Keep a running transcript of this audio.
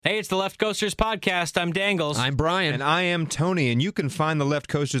Hey, it's the Left Coasters podcast. I'm Dangles. I'm Brian. And I am Tony, and you can find the Left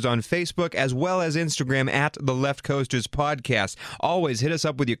Coasters on Facebook as well as Instagram at the Left Coasters Podcast. Always hit us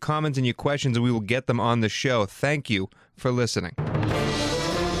up with your comments and your questions, and we will get them on the show. Thank you for listening.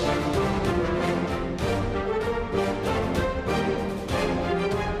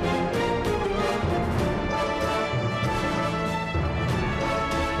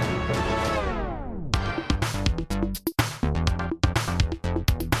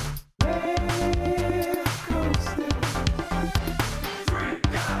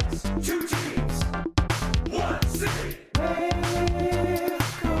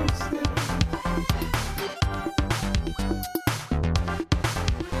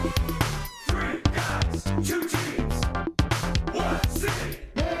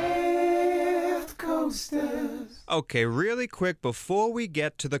 Okay, really quick, before we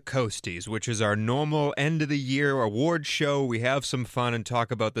get to the Coasties, which is our normal end-of-the-year award show, we have some fun and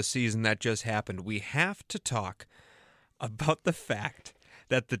talk about the season that just happened. We have to talk about the fact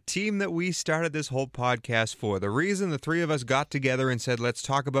that the team that we started this whole podcast for, the reason the three of us got together and said, let's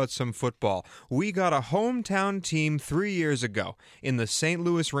talk about some football, we got a hometown team 3 years ago in the St.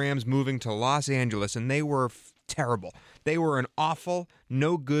 Louis Rams moving to Los Angeles, and they were terrible. They were an awful,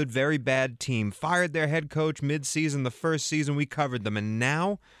 no good, very bad team. Fired their head coach mid-season the first season we covered them. And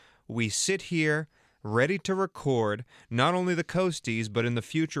now we sit here ready to record not only the Coasties, but in the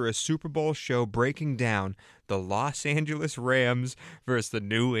future a Super Bowl show breaking down the Los Angeles Rams versus the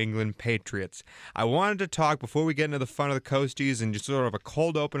New England Patriots. I wanted to talk before we get into the fun of the Coasties and just sort of a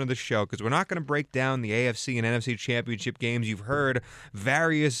cold open of the show, because we're not going to break down the AFC and NFC championship games. You've heard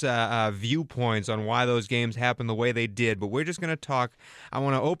various viewpoints on why those games happened the way they did, but we're just going to talk. I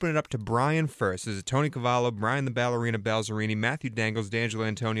want to open it up to Brian first. This is Tony Cavallo, Brian the Ballerina Balzerini, Matthew Dangles, D'Angelo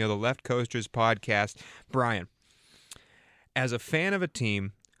Antonio, the Left Coasters podcast. Brian, as a fan of a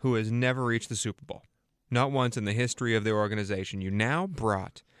team who has never reached the Super Bowl, not once in the history of their organization, you now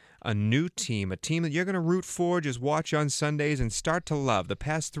brought a new team, a team that you're going to root for, just watch on Sundays and start to love. The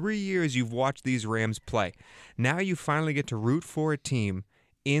past 3 years you've watched these Rams play. Now you finally get to root for a team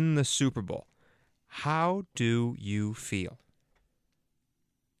in the Super Bowl. How do you feel?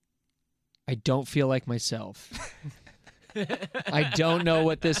 I don't feel like myself. I don't know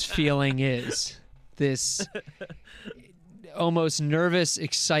what this feeling is. This almost nervous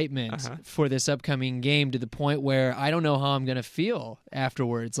excitement for this upcoming game, to the point where I don't know how I'm going to feel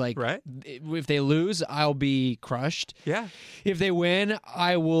afterwards. Like, right? If they lose, I'll be crushed. Yeah. If they win,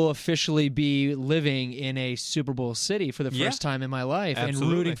 I will officially be living in a Super Bowl city for the first time in my life. Absolutely.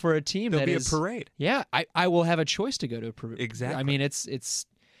 And rooting for a team There'll that be is a parade. Yeah, I will have a choice to go to a parade. Exactly. I mean, it's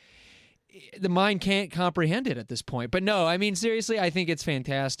the mind can't comprehend it at this point. But no, I mean, seriously, I think it's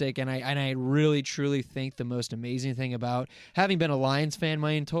fantastic, and I really, truly think the most amazing thing about having been a Lions fan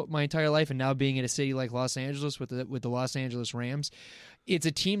my entire life, and now being in a city like Los Angeles with the Los Angeles Rams, it's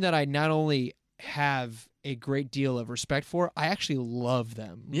a team that I not only have a great deal of respect for, I actually love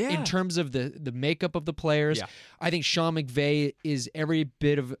them. Yeah. In terms of the makeup of the players, Yeah. I think Sean McVay is every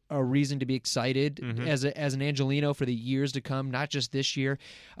bit of a reason to be excited as an Angelino for the years to come, not just this year.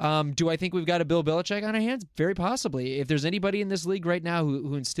 Do I think we've got a Bill Belichick on our hands? Very possibly. If there's anybody in this league right now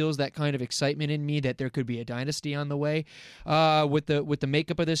who instills that kind of excitement in me that there could be a dynasty on the way with the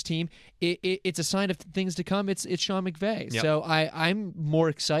makeup of this team, it's a sign of things to come. It's Sean McVay. Yep. So I'm more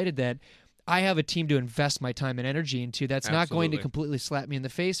excited that I have a team to invest my time and energy into that's not going to completely slap me in the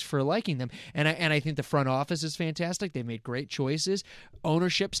face for liking them. And I think the front office is fantastic. They made great choices.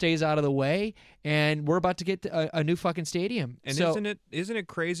 Ownership stays out of the way, and we're about to get a new fucking stadium. And so, isn't it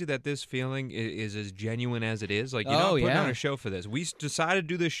crazy that this feeling is as genuine as it is? Like, you're not putting on a show for this. We decided to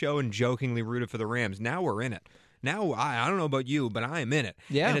do this show and jokingly rooted for the Rams. Now we're in it. Now, I don't know about you, but I am in it.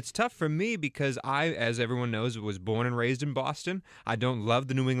 Yeah. And it's tough for me because I, as everyone knows, was born and raised in Boston. I don't love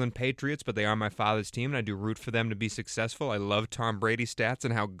the New England Patriots, but they are my father's team, and I do root for them to be successful. I love Tom Brady's stats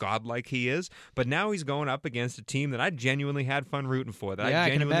and how godlike he is. But now he's going up against a team that I genuinely had fun rooting for. That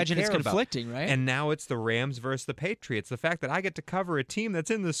I can imagine it's cared conflicting, about. right? And now it's the Rams versus the Patriots. The fact that I get to cover a team that's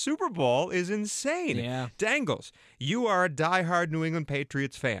in the Super Bowl is insane. Yeah. Dangles, you are a diehard New England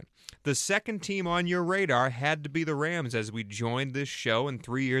Patriots fan. The second team on your radar had to be the Rams as we joined this show and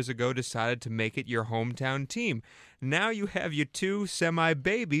 3 years ago decided to make it your hometown team. Now you have your two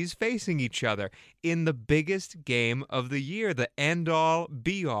semi-babies facing each other in the biggest game of the year, the end-all,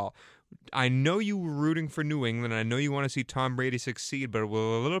 be-all. I know you were rooting for New England. I know you want to see Tom Brady succeed, but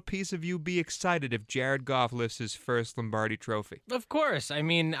will a little piece of you be excited if Jared Goff lifts his first Lombardi trophy? Of course. I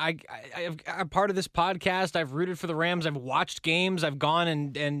mean, I'm part of this podcast. I've rooted for the Rams. I've watched games. I've gone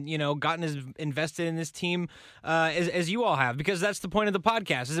and gotten as invested in this team as you all have, because that's the point of the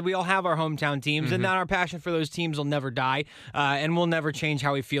podcast, is that we all have our hometown teams, and that our passion for those teams will never die, and we'll never change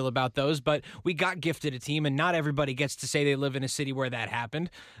how we feel about those. But we got gifted a team, and not everybody gets to say they live in a city where that happened.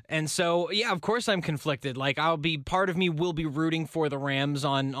 And so, yeah, of course I'm conflicted. Like, part of me will be rooting for the Rams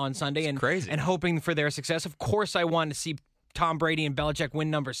on Sunday and hoping for their success. Of course I want to see Tom Brady and Belichick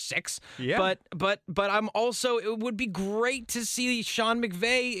win number 6. Yeah. But I'm also, it would be great to see Sean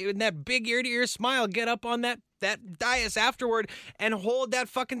McVay in that big ear-to-ear smile get up on that dais afterward and hold that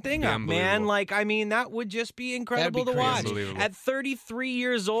fucking thing up, man. Like, I mean, that would just be incredible to watch. At 33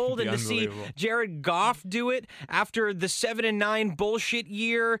 years old, and to see Jared Goff do it after the 7-9 bullshit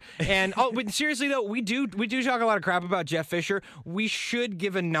year. And but seriously though, we do talk a lot of crap about Jeff Fisher. We should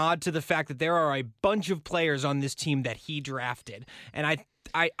give a nod to the fact that there are a bunch of players on this team that he drafted, and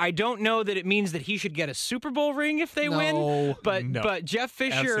I don't know that it means that he should get a Super Bowl ring if they win, but Jeff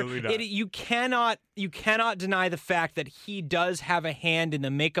Fisher, you cannot deny the fact that he does have a hand in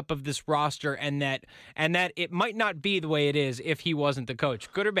the makeup of this roster, and that it might not be the way it is if he wasn't the coach.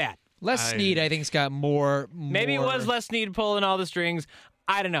 Good or bad? Les Snead, I think, has got more. Maybe it was Les Snead pulling all the strings.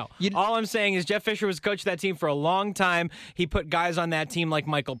 I don't know. All I'm saying is Jeff Fisher was coach of that team for a long time. He put guys on that team like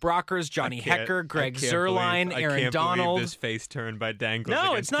Michael Brockers, Johnny Hecker, Greg Zerline, Aaron Donald. This face turn by Dangles.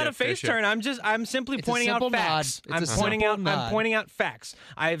 No, it's not Jeff a face Fisher. turn. I'm simply pointing out facts. I'm pointing out facts.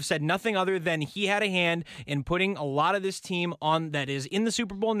 I have said nothing other than he had a hand in putting a lot of this team on that is in the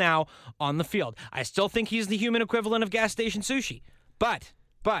Super Bowl now on the field. I still think he's the human equivalent of gas station sushi, but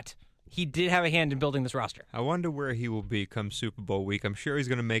he did have a hand in building this roster. I wonder where he will be come Super Bowl week. I'm sure he's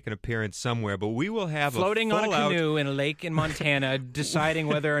going to make an appearance somewhere, but we will have floating on a canoe in a lake in Montana, deciding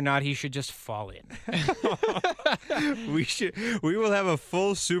whether or not he should just fall in. We will have a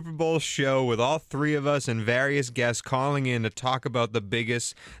full Super Bowl show with all three of us and various guests calling in to talk about the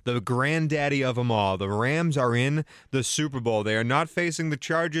biggest, the granddaddy of them all. The Rams are in the Super Bowl. They are not facing the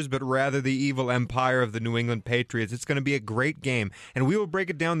Chargers, but rather the evil empire of the New England Patriots. It's going to be a great game, and we will break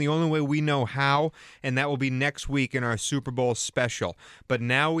it down the only way we know how, and that will be next week in our Super Bowl special. But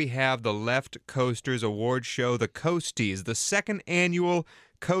now we have the Left Coasters Award Show, the Coasties, the second annual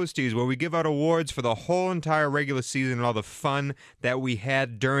Coasties, where we give out awards for the whole entire regular season and all the fun that we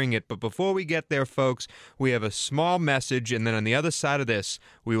had during it. But before we get there, folks, we have a small message, and then on the other side of this,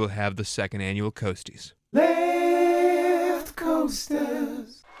 we will have the second annual Coasties. Left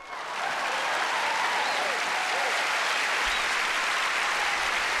Coasters.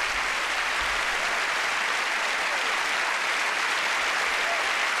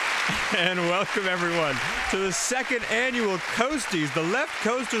 And welcome, everyone, to the second annual Coasties. The Left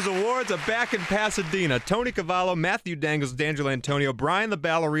Coasters Awards are back in Pasadena. Tony Cavallo, Matthew Dangles, D'Angelo Antonio, Brian the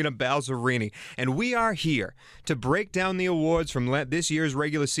Ballerina Balzerini. And we are here to break down the awards from this year's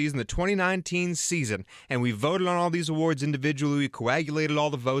regular season, the 2019 season. And we voted on all these awards individually. We coagulated all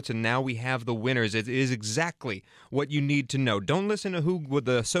the votes, and now we have the winners. It is exactly what you need to know. Don't listen to who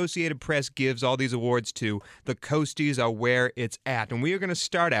the Associated Press gives all these awards to. The Coasties are where it's at. And we are going to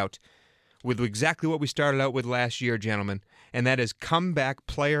start out with exactly what we started out with last year, gentlemen, and that is Comeback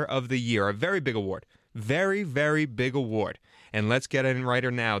Player of the Year, a very big award. Very, very big award. And let's get in right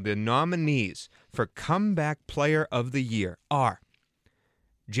now. The nominees for Comeback Player of the Year are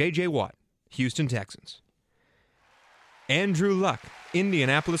J.J. Watt, Houston Texans; Andrew Luck,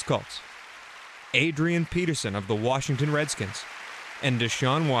 Indianapolis Colts; Adrian Peterson of the Washington Redskins; and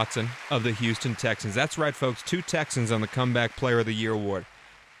Deshaun Watson of the Houston Texans. That's right, folks, 2 Texans on the Comeback Player of the Year award.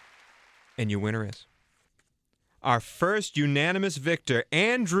 And your winner is our first unanimous victor,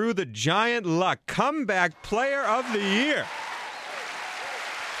 Andrew the Giant Luck, Comeback Player of the Year.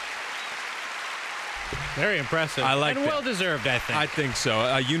 Very impressive. I like and that. Well-deserved, I think. I think so.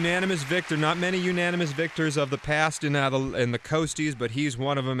 A unanimous victor. Not many unanimous victors of the past in the Coasties, but he's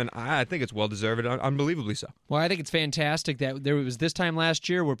one of them, and I think it's well-deserved, unbelievably so. Well, I think it's fantastic that there was this time last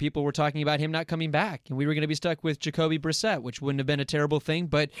year where people were talking about him not coming back, and we were going to be stuck with Jacoby Brissett, which wouldn't have been a terrible thing,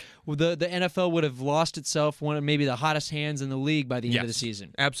 but the NFL would have lost itself one of maybe the hottest hands in the league by the end of the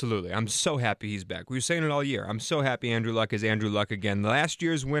season. Absolutely. I'm so happy he's back. We were saying it all year. I'm so happy Andrew Luck is Andrew Luck again. Last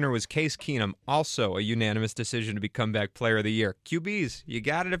year's winner was Case Keenum, also a unanimous unanimous decision to be comeback player of the year. QBs, you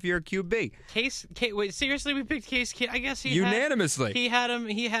got it if you're a QB. Wait, seriously, we picked Case. I guess unanimously. He had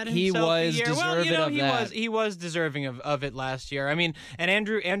himself He was a year. deserving of that. He was deserving of it last year. I mean, and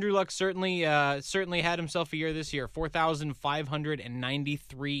Andrew Luck certainly had himself a year this year.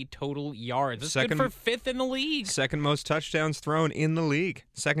 4,593 total yards. That's good for fifth in the league. Second most touchdowns thrown in the league.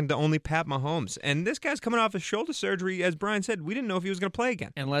 Second to only Pat Mahomes. And this guy's coming off his shoulder surgery. As Brian said, we didn't know if he was going to play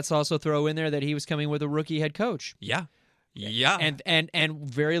again. And let's also throw in there that he was coming with a rookie head coach. Yeah. And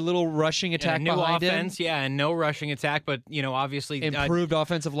very little rushing attack new behind offense, him. and no rushing attack, but obviously Improved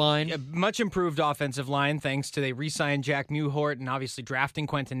offensive line. Much improved offensive line thanks to they re-signed Jack Mewhort, and obviously drafting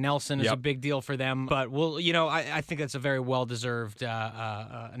Quentin Nelson is a big deal for them. But I think that's a very well-deserved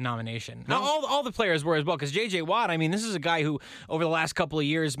nomination. Now, all the players were as well, because J.J. Watt, I mean, this is a guy who over the last couple of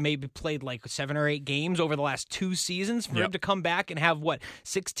years maybe played like 7 or 8 games over the last 2 seasons for him to come back and have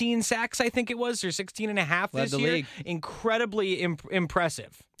 16 sacks, I think it was, or 16 and a half this year. League. Incredibly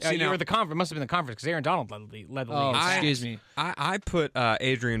impressive. Or the conference must have been the conference because Aaron Donald led the league. Oh, excuse me. I put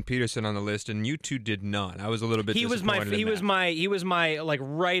Adrian Peterson on the list, and you two did not. I was a little bit disappointed. He was my like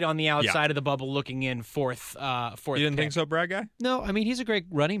right on the outside of the bubble, looking in fourth. You didn't think so, Brad guy? No, I mean he's a great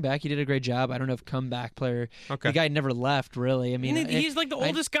running back. He did a great job. I don't know if comeback player. Okay. The guy never left really. I mean he's like the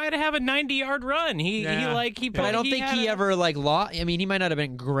oldest guy to have a 90-yard run. But I don't think he ever lost. I mean he might not have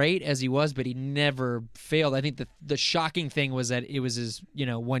been great as he was, but he never failed. I think the shocking thing was that it was his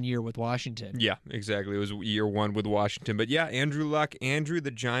 1 year with Washington. Yeah, exactly. It was year 1 with Washington. But yeah, Andrew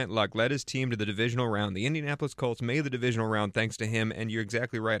the Giant Luck, led his team to the divisional round. The Indianapolis Colts made the divisional round thanks to him, and you're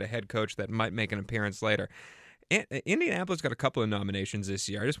exactly right, a head coach that might make an appearance later. Indianapolis got a couple of nominations this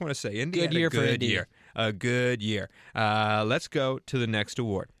year. I just want to say, Indy had a good year. A good year. Let's go to the next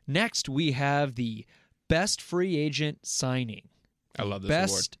award. Next, we have the Best Free Agent Signing. I love this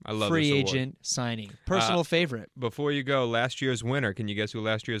Best award. I love free this award. agent signing. Personal favorite. Before you go, last year's winner, can you guess who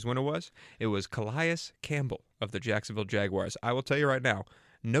last year's winner was? It was Calais Campbell of the Jacksonville Jaguars. I will tell you right now,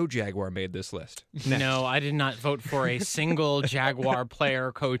 no Jaguar made this list. No, I did not vote for a single Jaguar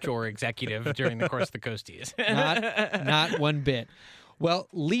player, coach, or executive during the course of the Coasties. Not one bit. Well,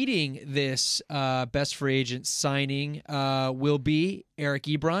 leading this best free agent signing will be Eric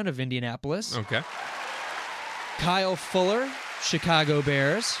Ebron of Indianapolis. Okay. Kyle Fuller, Chicago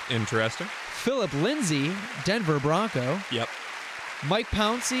Bears. Interesting. Philip Lindsay, Denver Bronco. Yep. Mike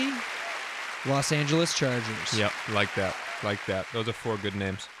Pouncey, Los Angeles Chargers. Yep, like that. Those are 4 good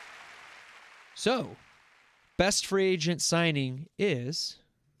names. So, best free agent signing is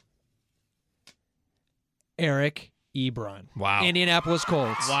Eric Ebron. Wow. Indianapolis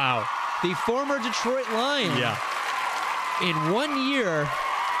Colts. Wow. The former Detroit Lion. Yeah. In 1 year,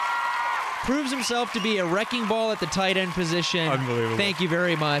 proves himself to be a wrecking ball at the tight end position. Unbelievable. Thank you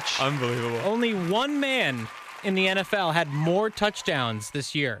very much. Unbelievable. Only one man in the NFL had more touchdowns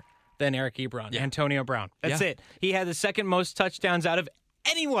this year than Eric Ebron, Antonio Brown. That's it. He had the second most touchdowns out of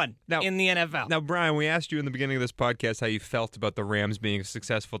anyone in the NFL. Now, Brian, we asked you in the beginning of this podcast how you felt about the Rams being a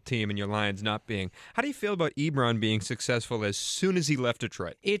successful team and your Lions not being. How do you feel about Ebron being successful as soon as he left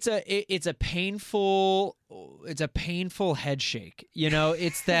Detroit? It's a painful head shake.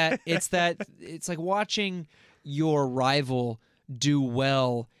 It's like watching your rival do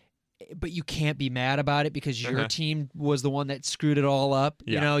well, but you can't be mad about it because your team was the one that screwed it all up.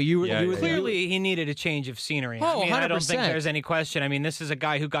 Yeah. You were Clearly, he needed a change of scenery. Oh, I don't think 100%. there's any question. I mean, this is a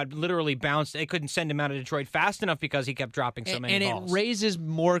guy who got literally bounced. They couldn't send him out of Detroit fast enough because he kept dropping so many balls. It raises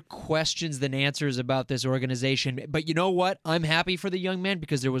more questions than answers about this organization. But you know what? I'm happy for the young man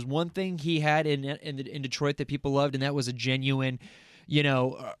because there was one thing he had in Detroit that people loved, and that was a genuine,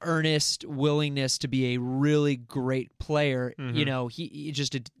 earnest willingness to be a really great player.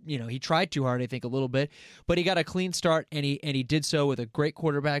 Mm-hmm. He tried too hard, I think, a little bit, but he got a clean start, and he did so with a great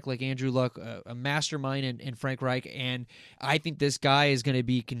quarterback like Andrew Luck, a mastermind in Frank Reich, and I think this guy is going to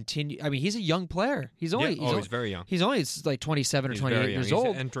be I mean, he's a young player. He's very young. He's only like 27 or 28 years old.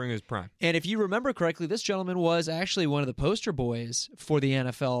 He's entering his prime. And if you remember correctly, this gentleman was actually one of the poster boys for the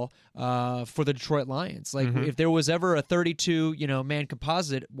NFL for the Detroit Lions. Like if there was ever a 32 man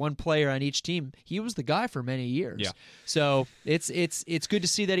composite, one player on each team, he was the guy for many years. Yeah. So it's good to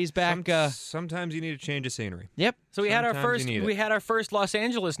see that he's back. Sometimes you need a change of scenery. Yep. So we had Sometimes our first Los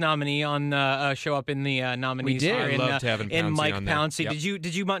Angeles nominee on show up in the nominees. We did. Here I loved having in Pouncey Mike on there. Pouncey. Yep.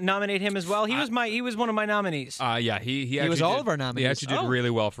 Did you nominate him as well? He was one of my nominees. Yeah, he actually was all of our nominees. He actually did really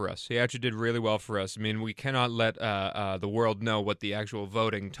well for us. I mean, we cannot let the world know what the actual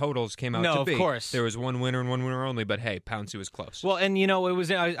voting totals came out to be. No, of course. There was one winner and one winner only, but hey, Pouncey was close. Well, and it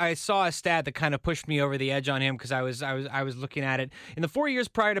was I saw a stat that kind of pushed me over the edge on him because I was looking at it. In the 4 years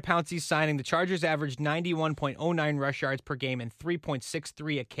prior to Pouncey's signing, the Chargers averaged 91.09 rush yards per game and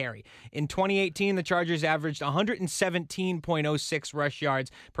 3.63 a carry. In 2018, the Chargers averaged 117.06 rush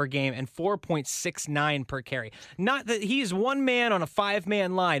yards per game and 4.69 per carry. Not that he's one man on a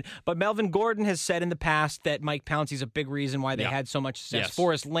 5-man line, but Melvin Gordon has said in the past that Mike Pouncey's a big reason why they had so much success. Yes.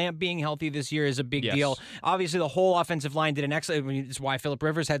 Forrest Lamp being healthy this year is a big deal. Obviously, the whole offensive line did an excellent. It's why Phillip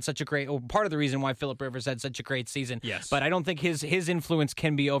Rivers had such a great. Part of the reason why Phillip Rivers had such a great season. Yes. But I don't think his influence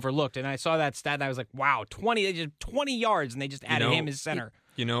can be overlooked. And I saw that stat, and I was like, wow, 20 yards, and they just added him as center.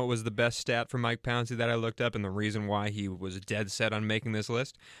 You know, it was the best stat for Mike Pouncey that I looked up, and the reason why he was dead set on making this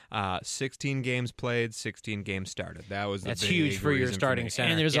list: 16 games played, 16 games started. That's huge for your starting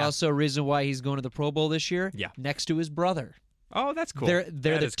center. And there's also a reason why he's going to the Pro Bowl this year. Yeah, next to his brother. Oh, that's cool. They're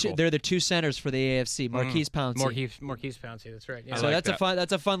cool. They're the two centers for the AFC. Marquise Pouncey. Marquise Pouncey. That's right. Yeah. So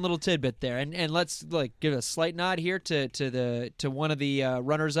that's a fun little tidbit there. And let's give a slight nod here to one of the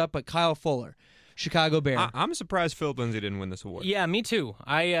runners up, but Kyle Fuller, Chicago Bear. I'm surprised Philip Lindsay didn't win this award. Yeah, me too.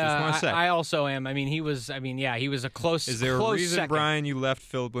 I also am. I mean, he was a close. Is there close a reason, second. Brian, you left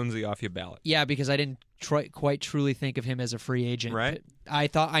Philip Lindsay off your ballot? Yeah, because I didn't quite truly think of him as a free agent. Right.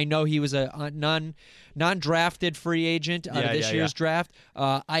 I know he was a non-drafted free agent out of this year's draft.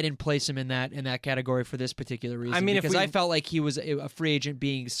 I didn't place him in that category for this particular reason. Because I felt like he was a free agent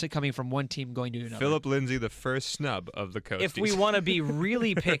coming from one team going to another. Philip Lindsay, the first snub of the Coasties. If we want to be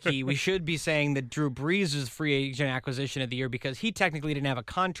really picky, we should be saying that Drew Brees is free agent acquisition of the year because he technically didn't have a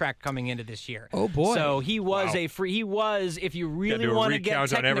contract coming into this year. Oh boy! So he was if you really want to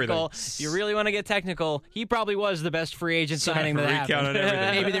get technical, he probably was the best free agent signing that happened.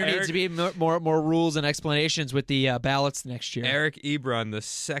 Maybe there needs to be more rules and explanations with the ballots next year. Eric Ebron, the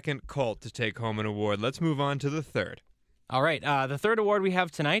second Colt to take home an award. Let's move on to the third. All right. The third award we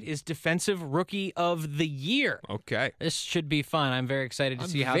have tonight is Defensive Rookie of the Year. Okay. This should be fun. I'm very excited to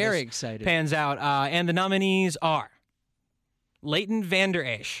see how this excited. pans out. And the nominees are Leighton Vander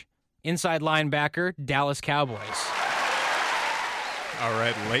Esch, inside linebacker, Dallas Cowboys. All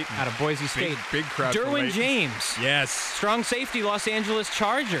right, Leighton. Out of Boise State. Big crowd for Derwin Leighton. James. Yes. Strong safety, Los Angeles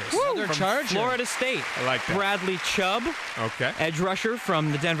Chargers. Another from Charger. Florida State. I like that. Bradley Chubb. Okay. Edge rusher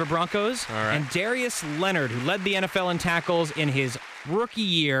from the Denver Broncos. All right. And Darius Leonard, who led the NFL in tackles in his rookie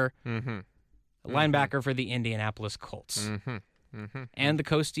year. Linebacker for the Indianapolis Colts. And the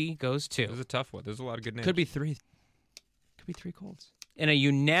Coastie goes to. This is a tough one. There's a lot of good names. Could be three Colts. In a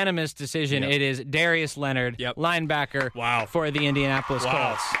unanimous decision, it is Darius Leonard, linebacker for the Indianapolis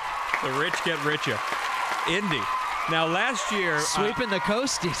Colts. The rich get richer. Indy. Now, last year... Sweeping the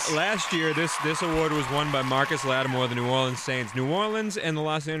Coasties. Last year, this award was won by Marcus Lattimore, the New Orleans Saints. New Orleans and the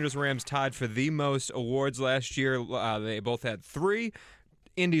Los Angeles Rams tied for the most awards last year. They both had 3.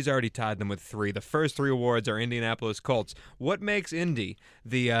 Indy's already tied them with 3. The first 3 awards are Indianapolis Colts. What makes Indy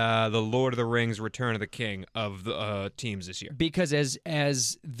the Lord of the Rings, Return of the King of the teams this year? Because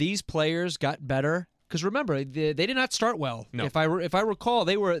as these players got better, because remember they did not start well. No. If I recall,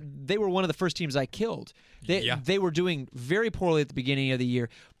 they were one of the first teams I killed. They were doing very poorly at the beginning of the year,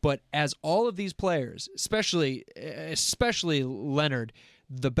 but as all of these players, especially Leonard,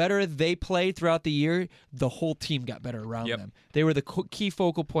 the better they played throughout the year, the whole team got better around them. They were the key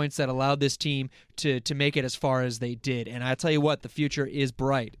focal points that allowed this team to make it as far as they did. And I tell you what, the future is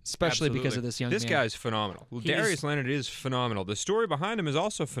bright, especially because of this young man. This guy's phenomenal. Darius Leonard is phenomenal. The story behind him is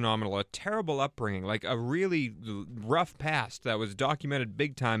also phenomenal. A terrible upbringing, like a really rough past that was documented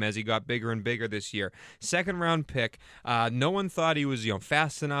big time as he got bigger and bigger this year. Second-round pick. No one thought he was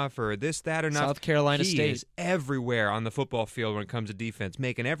fast enough or this, that, enough. South Carolina State. He is everywhere on the football field when it comes to defense,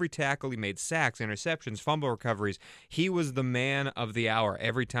 making every tackle. He made sacks, interceptions, fumble recoveries. He was the man of the hour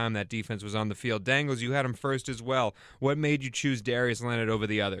every time that defense was on the field. Dangles, you had him first as well. What made you choose Darius Leonard over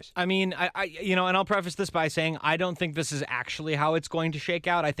the others? I mean, and I'll preface this by saying I don't think this is actually how it's going to shake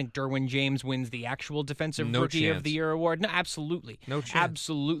out. I think Derwin James wins the actual Defensive Rookie of the Year award. No, absolutely. No chance.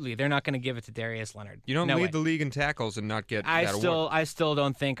 Absolutely. They're not going to give it to Darius Leonard. You don't lead the league in tackles and not get that award. I still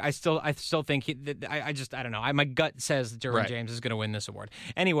don't think. I still think. I don't know. My gut says Derwin James is going to win this award.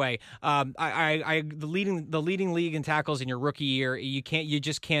 Anyway, the leading league in tackles in your rookie year, you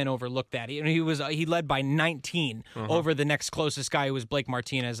just can't overlook that. He led by 19 over the next closest guy, who was Blake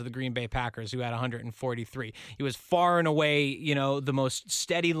Martinez of the Green Bay Packers, who had 143. He was far and away, the most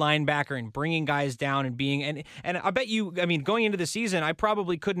steady linebacker and bringing guys down and being and I bet you, going into the season, I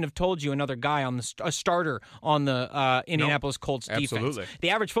probably couldn't have told you another guy a starter on the Indianapolis Colts defense. Absolutely. The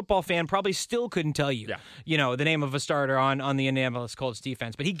average football fan probably still couldn't tell you, the name of a starter on the Indianapolis Colts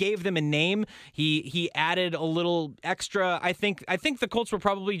defense, but he gave them a name. He added a little extra. I think the Colts were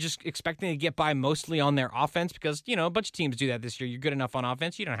probably just expecting to get by mostly on their offense because, a bunch of teams do that this year. You're good enough on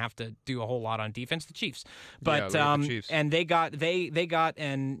offense. You don't have to do a whole lot on defense. The Chiefs. But the Chiefs. And they got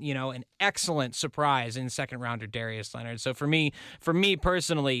an excellent surprise in second rounder Darius Leonard. So for me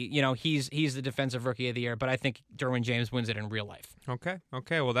personally, he's the defensive rookie of the year, but I think Derwin James wins it in real life. Okay.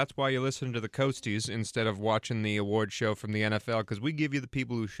 Well, that's why you listen to the Coasties instead of watching the award show from the NFL, because we give you the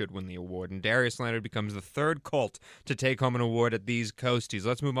people who should win the award. And Darius Leonard becomes the third Colt to take home an award at these Coasties.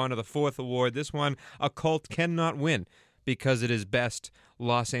 Let's move on to the fourth award. This one, a Colt cannot win because it is best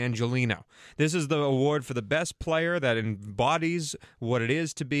Los Angelino. This is the award for the best player that embodies what it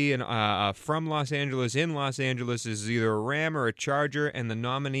is to be from Los Angeles. In Los Angeles is either a Ram or a Charger, and the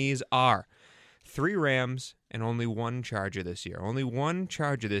nominees are 3 Rams and only 1 Charger this year. Only 1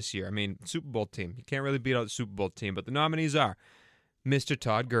 Charger this year. I mean, Super Bowl team. You can't really beat out the Super Bowl team, but the nominees are Mr.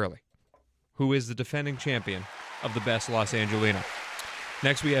 Todd Gurley, who is the defending champion of the best Los Angelino.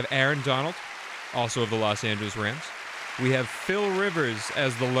 Next, we have Aaron Donald, also of the Los Angeles Rams. We have Phil Rivers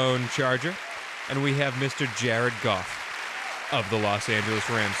as the lone Charger, and we have Mr. Jared Goff of the Los Angeles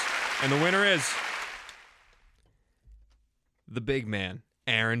Rams. And the winner is the big man,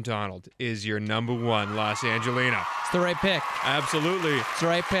 Aaron Donald, is your number 1 Los Angelino. It's the right pick. Absolutely. It's the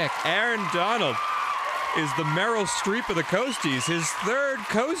right pick. Aaron Donald is the Meryl Streep of the Coasties, his 3rd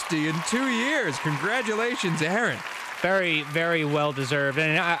Coastie in 2 years. Congratulations, Aaron. Very, very well deserved.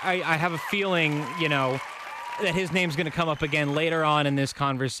 And I have a feeling, that his name's going to come up again later on in this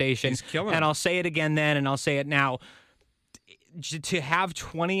conversation. He's killing and it. I'll say it again then, and I'll say it now. To have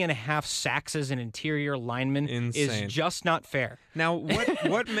 20.5 sacks as an interior lineman Insane. is just not fair. Now,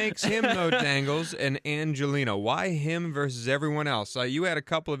 what makes him, though, Dangles, an Angelino? Why him versus everyone else? You had a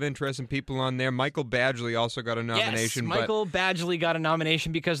couple of interesting people on there. Michael Badgley also got a nomination. Yes, Michael Badgley got a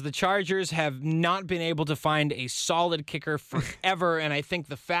nomination because the Chargers have not been able to find a solid kicker forever, and I think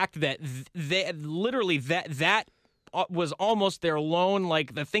the fact that they literally that was almost their lone,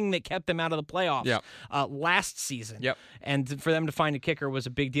 the thing that kept them out of the playoffs last season. Yep. And for them to find a kicker was a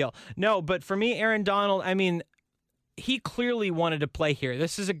big deal. No, but for me, Aaron Donald, he clearly wanted to play here.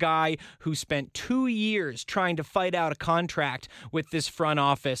 This is a guy who spent 2 years trying to fight out a contract with this front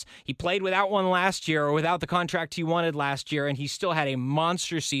office. He played without one last year, or without the contract he wanted last year, and he still had a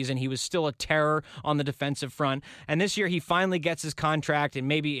monster season. He was still a terror on the defensive front. And this year he finally gets his contract, and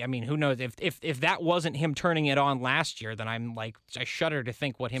maybe, who knows, if that wasn't him turning it on last year, then I shudder to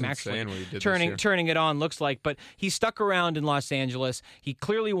think what him actually turning it on looks like. But he stuck around in Los Angeles. He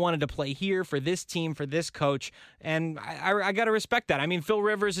clearly wanted to play here for this team, for this coach, and I got to respect that. Phil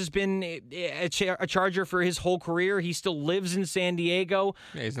Rivers has been a Charger for his whole career. He still lives in San Diego.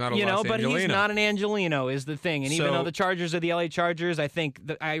 Yeah, he's not a Los but Angelino. He's not an Angelino is the thing. And even though the Chargers are the LA Chargers, I think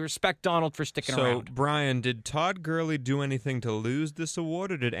that I respect Donald for sticking around. So, Brian, did Todd Gurley do anything to lose this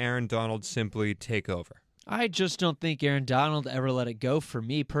award, or did Aaron Donald simply take over? I just don't think Aaron Donald ever let it go for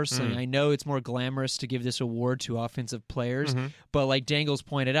me personally. I know it's more glamorous to give this award to offensive players, but like Dangles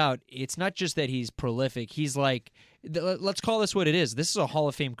pointed out, it's not just that he's prolific. He's let's call this what it is. This is a Hall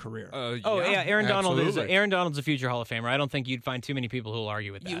of Fame career. Aaron Donald's a future Hall of Famer. I don't think you'd find too many people who will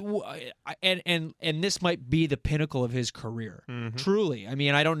argue with that. And this might be the pinnacle of his career. Truly.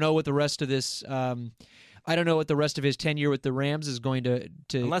 I don't know what the rest of this I don't know what the rest of his tenure with the Rams is going to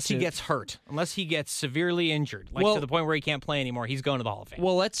unless he gets hurt, unless he gets severely injured, to the point where he can't play anymore, he's going to the Hall of Fame.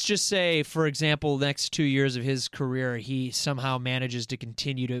 Well, let's just say, for example, next 2 years of his career, he somehow manages to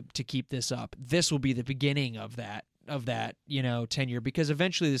continue to keep this up. This will be the beginning of that tenure, because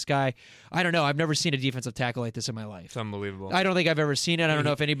eventually this guy, I don't know, I've never seen a defensive tackle like this in my life. It's unbelievable. I don't think I've ever seen it. I don't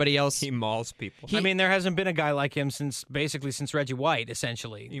know if anybody else. He mauls people. There hasn't been a guy like him since Reggie White,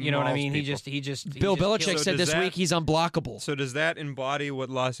 essentially. You know what I mean? People. He just Bill Belichick said this week he's unblockable. So does that embody what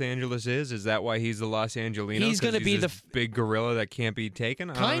Los Angeles is? Is that why he's the Los Angelino? He's going to be the big gorilla that can't be taken?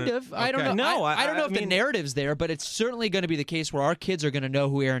 Kind of. Okay. I don't know. No, I don't know if the narrative's there, but it's certainly going to be the case where our kids are going to know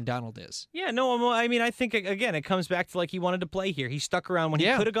who Aaron Donald is. Yeah, no, I think, again, it comes back to he wanted to play here. He stuck around when he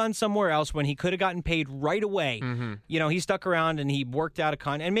could have gone somewhere else, when he could have gotten paid right away. He stuck around and he worked out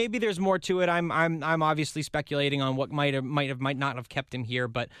and maybe there's more to it. I'm obviously speculating on what might not have kept him here,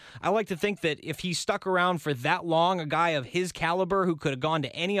 but I like to think that if he stuck around for that long, a guy of his caliber who could have gone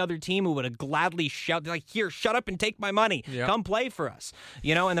to any other team who would have gladly shouted here, shut up and take my money. Yep. Come play for us.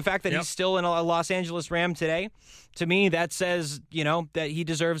 And the fact that he's still in a Los Angeles Ram today, to me, that says, that he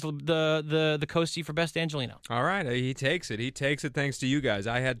deserves the Coastie for best Angelino. All right. right. He takes it. He takes it thanks to you guys.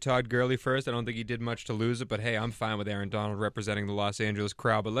 I had Todd Gurley first. I don't think he did much to lose it, but hey, I'm fine with Aaron Donald representing the Los Angeles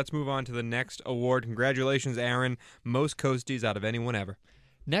Crowd. But let's move on to the next award. Congratulations, Aaron. Most Coasties out of anyone ever.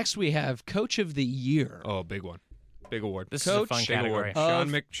 Next, we have Coach of the Year. Oh, big one. Big award. This is a fun category. Sean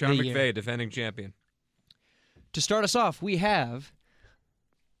McVay, defending champion. To start us off, we have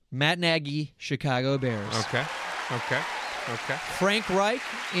Matt Nagy, Chicago Bears. Okay. Frank Reich,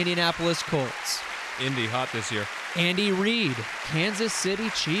 Indianapolis Colts. Indy hot this year. Andy Reid, Kansas City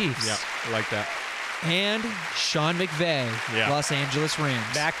Chiefs. Yeah, I like that. And Sean McVay, Los Angeles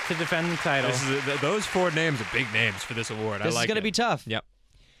Rams. Back to defend the title. Those 4 names are big names for this award. This is going to be tough. Yep.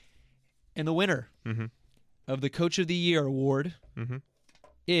 And the winner of the Coach of the Year award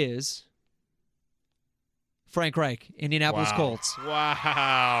is Frank Reich, Indianapolis Colts.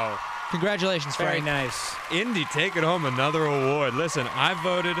 Wow. Congratulations, Frank. Very nice. Indy taking home another award. Listen, I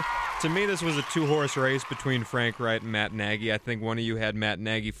voted. To me, this was a 2-horse race between Frank Reich and Matt Nagy. I think one of you had Matt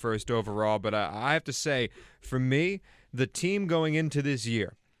Nagy first overall, but I have to say, for me, the team going into this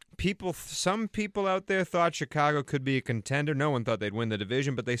year, some people out there thought Chicago could be a contender. No one thought they'd win the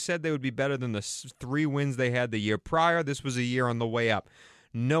division, but they said they would be better than the 3 wins they had the year prior. This was a year on the way up.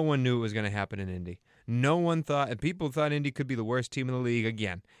 No one knew it was going to happen in Indy. No one thought, and people thought Indy could be the worst team in the league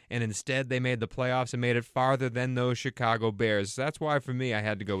again. And instead, they made the playoffs and made it farther than those Chicago Bears. That's why, for me, I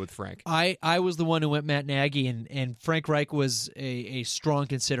had to go with Frank. I was the one who went Matt Nagy, and Frank Reich was a strong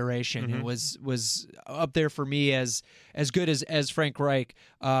consideration. It was up there for me as good as Frank Reich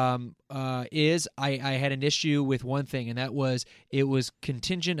is. I had an issue with one thing, and that was it was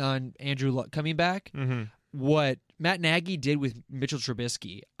contingent on Andrew Luck coming back. What Matt Nagy did with Mitchell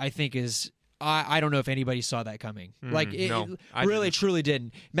Trubisky, I think is... I don't know if anybody saw that coming. It really, truly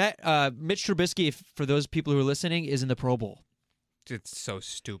didn't. Mitch Trubisky, for those people who are listening, is in the Pro Bowl. It's so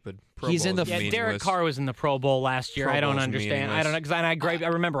stupid. He's in the. Derek Carr was in the Pro Bowl last year. I don't understand. I don't know because I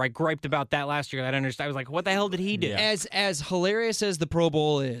remember I griped about that last year. I don't understand. I was like, what the hell did he do? Yeah. As hilarious as the Pro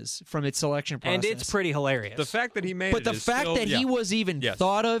Bowl is from its selection process, and it's pretty hilarious. The fact that he made, but the fact that he was even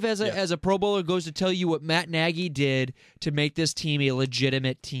thought of as a Pro Bowler goes to tell you what Matt Nagy did to make this team a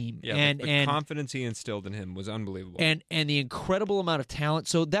legitimate team. Yeah, and the confidence he instilled in him was unbelievable. And the incredible amount of talent.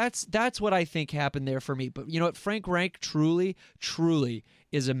 So that's what I think happened there for me. But you know what, Frank Reich truly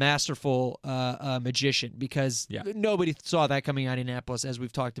is a masterful magician because nobody saw that coming out of Indianapolis, as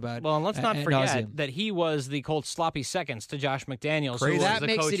we've talked about. Well, and let's not forget that he was the Colts' sloppy seconds to Josh McDaniels, who was that the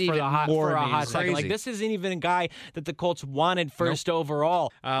makes coach it even for a more hot second. Like, this isn't even a guy that the Colts wanted first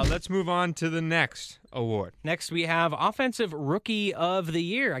overall. Let's move on to the next award. Next, we have Offensive Rookie of the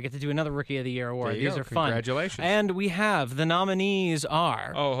Year. I get to do another Rookie of the Year award. These are fun. Congratulations. And we have the nominees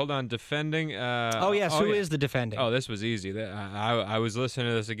are... Oh, hold on. Defending... Who is the defending? Oh, this was easy. I was listening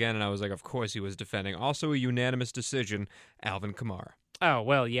to this again, and I was like, of course he was defending. Also a unanimous decision, Alvin Kamara. Oh,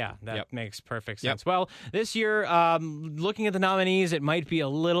 well, yeah, that makes perfect sense. Well, this year, looking at the nominees, it might be a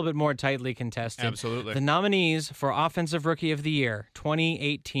little bit more tightly contested. Absolutely. The nominees for Offensive Rookie of the Year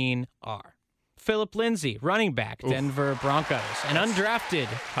 2018 are... Phillip Lindsay, running back, Denver Broncos. An undrafted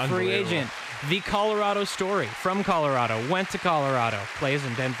free agent, the Colorado story, from Colorado, went to Colorado, plays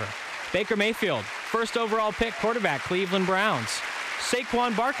in Denver. Baker Mayfield, first overall pick, quarterback, Cleveland Browns.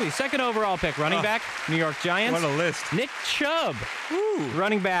 Saquon Barkley, second overall pick, running back, New York Giants. What a list. Nick Chubb,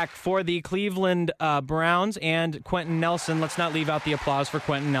 running back for the Cleveland Browns, and Quentin Nelson. Let's not leave out the applause for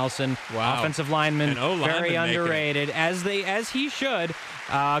Quentin Nelson. Wow. Offensive lineman, very underrated, as he should,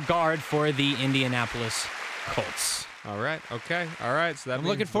 guard for the Indianapolis Colts. All right. Okay. All right. So I'm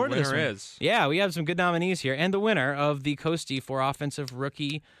looking forward to this one. Yeah, we have some good nominees here. And the winner of the Coastie for Offensive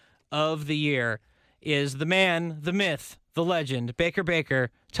Rookie of the Year is the man, the myth, the legend,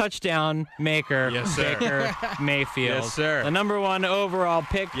 Baker, touchdown maker, yes, sir. Baker Mayfield. Yes, sir. The #1 overall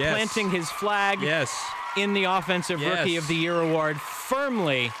pick, planting his flag in the Offensive Rookie of the Year award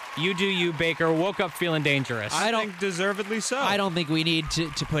firmly. You do you, Baker. Woke up feeling dangerous. I think deservedly so. I don't think we need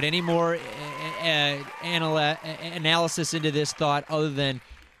to put any more analysis into this thought other than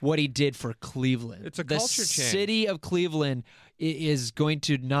what he did for Cleveland. It's a culture change. The city of Cleveland is going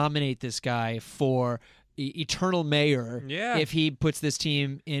to nominate this guy for eternal mayor if he puts this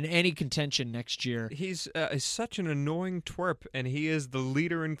team in any contention next year. He's such an annoying twerp, and he is the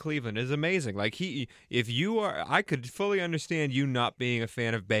leader in Cleveland. It's amazing. Like, I could fully understand you not being a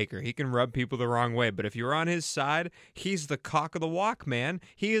fan of Baker. He can rub people the wrong way, but if you're on his side, he's the cock of the walk, man.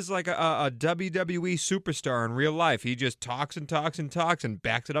 He is like a WWE superstar in real life. He just talks and talks and talks and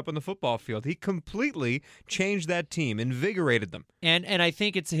backs it up on the football field. He completely changed that team, invigorated them. And I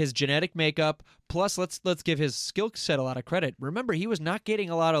think it's his genetic makeup plus, let's give his skill set a lot of credit. Remember, he was not getting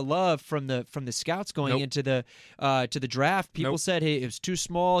a lot of love from the scouts going into the to the draft. People said he was too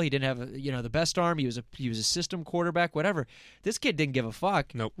small. He didn't have the best arm. He was a system quarterback. Whatever. This kid didn't give a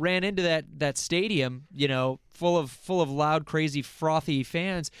fuck. Ran into that stadium, full of loud, crazy, frothy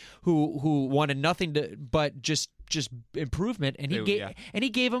fans who wanted nothing but just improvement, and he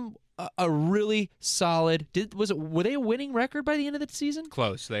gave him a really solid. Were they a winning record by the end of the season?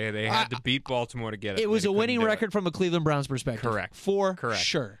 Close. They had to beat Baltimore to get it. It was a winning record from a Cleveland Browns perspective. Correct.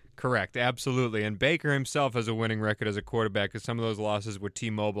 Sure. Correct, absolutely. And Baker himself has a winning record as a quarterback because some of those losses were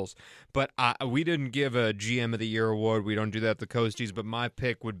T-Mobiles. But we didn't give a GM of the Year award. We don't do that at the Coasties, but my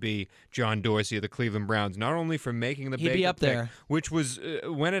pick would be John Dorsey of the Cleveland Browns, not only for making the Baker be up pick, there, which was,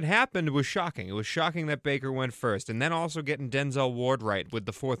 when it happened, was shocking. It was shocking that Baker went first, and then also getting Denzel Ward right with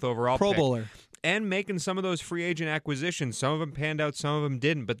the 4th overall Pro pick. Bowler. And making some of those free agent acquisitions. Some of them panned out, some of them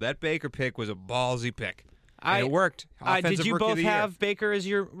didn't, but that Baker pick was a ballsy pick. And it worked. Did you both have Baker as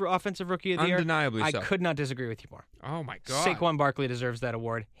your offensive rookie of the year? Undeniably so. I could not disagree with you more. Oh, my God. Saquon Barkley deserves that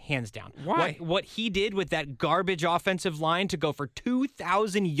award, hands down. Why? What he did with that garbage offensive line to go for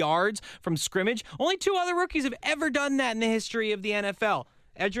 2,000 yards from scrimmage, only 2 other rookies have ever done that in the history of the NFL.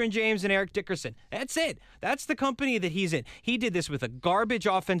 Edgerrin James and Eric Dickerson. That's it. That's the company that he's in. He did this with a garbage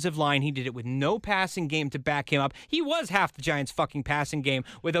offensive line. He did it with no passing game to back him up. He was half the Giants' fucking passing game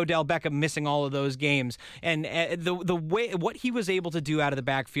with Odell Beckham missing all of those games. And the way what he was able to do out of the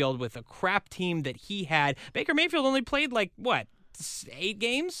backfield with a crap team that he had, Baker Mayfield only played 8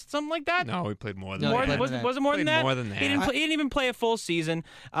 games, something like that. No, he played more than that. Was it more than that? More than that. He didn't even play a full season,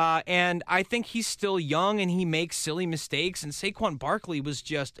 and I think he's still young and he makes silly mistakes. And Saquon Barkley was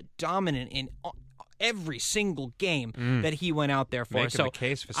just dominant in every single game that he went out there for. Making the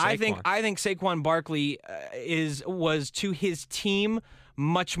case for Saquon. I think Saquon Barkley was to his team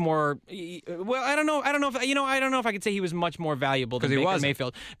much more. Well, I don't know if I could say he was much more valuable than Baker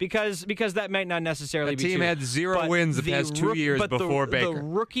Mayfield because that might not necessarily be true. The team had 0 wins the past 2 years before Baker. The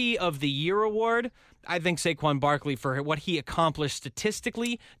Rookie of the Year award, I think Saquon Barkley, for what he accomplished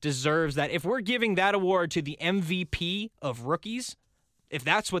statistically, deserves that. If we're giving that award to the MVP of rookies, if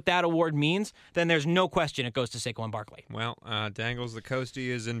that's what that award means, then there's no question it goes to Saquon Barkley. Well, Dangles, the Coastie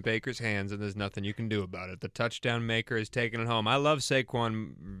is in Baker's hands, and there's nothing you can do about it. The touchdown maker is taking it home. I love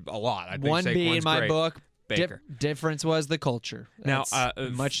Saquon a lot. I think 1B in my great. book. Baker. Difference was the culture. Now,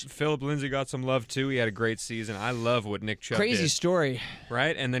 Philip Lindsay got some love, too. He had a great season. I love what Nick Chubb Crazy did. story.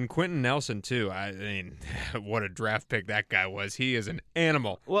 Right? And then Quentin Nelson, too. I mean, what a draft pick that guy was. He is an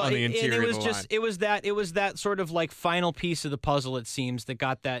animal on the interior of the line. It was that sort of final piece of the puzzle, it seems, that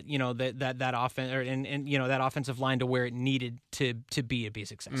got that, that offense and that offensive line to where it needed to be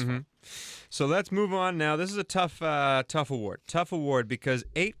successful. Mm-hmm. So let's move on now. This is a tough award. Tough award because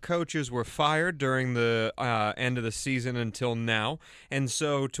 8 coaches were fired during the end of the season until now. And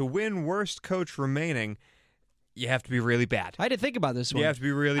so to win worst coach remaining, you have to be really bad. I had to think about this one. You have to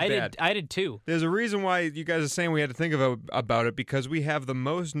be really bad. I did too. There's a reason why you guys are saying we had to think about it, because we have the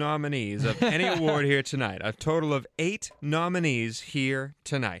most nominees of any award here tonight. A total of 8 nominees here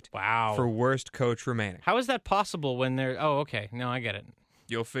tonight. Wow. For worst coach remaining. How is that possible when they're... Oh, okay. No, I get it.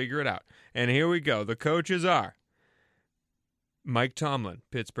 You'll figure it out. And here we go. The coaches are Mike Tomlin,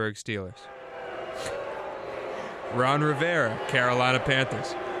 Pittsburgh Steelers. Ron Rivera, Carolina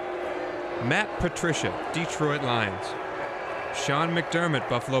Panthers. Matt Patricia, Detroit Lions. Sean McDermott,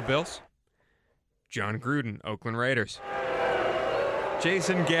 Buffalo Bills. John Gruden, Oakland Raiders.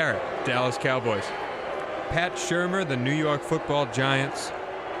 Jason Garrett, Dallas Cowboys. Pat Shurmur, the New York Football Giants.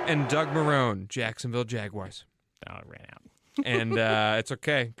 And Doug Marrone, Jacksonville Jaguars. Oh, it ran out. And it's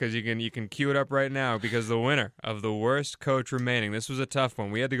okay, because you can cue it up right now, because the winner of the worst coach remaining, this was a tough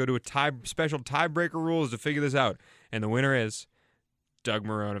one. We had to go to a special tiebreaker rules to figure this out. And the winner is Doug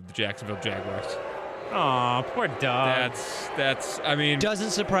Marrone of the Jacksonville Jaguars. Aw, poor Doug. I mean...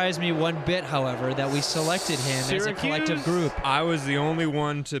 Doesn't surprise me one bit, however, that we selected him as a collective group. I was the only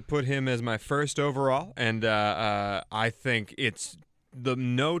one to put him as my first overall, and I think it's...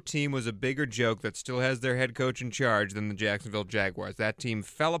 No team was a bigger joke that still has their head coach in charge than the Jacksonville Jaguars. That team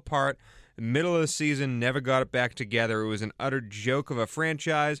fell apart. Middle of the season, never got it back together. It was an utter joke of a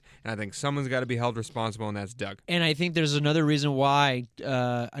franchise, and I think someone's got to be held responsible, and that's Doug. And I think there's another reason why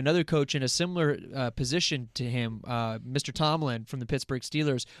another coach in a similar position to him, Mr. Tomlin from the Pittsburgh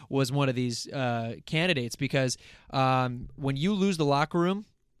Steelers, was one of these candidates, because when you lose the locker room,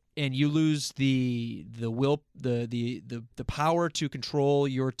 you lose the will, the power to control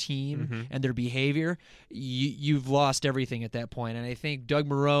your team and their behavior, you've lost everything at that point. And I think Doug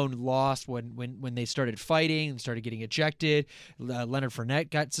Marrone lost when they started fighting and started getting ejected. Leonard Fournette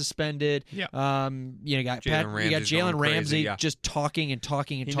got suspended. Yeah. You got Jalen Ramsey just talking and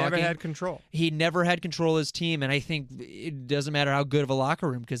talking and he talking. He never had control. He never had control of his team, and I think it doesn't matter how good of a locker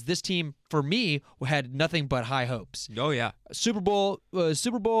room, because this team, for me, had nothing but high hopes. Oh yeah, Super Bowl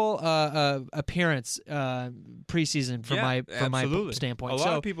appearance preseason from my standpoint. A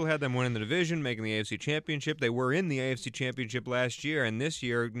lot of people had them winning the division, making the AFC Championship. They were in the AFC Championship last year, and this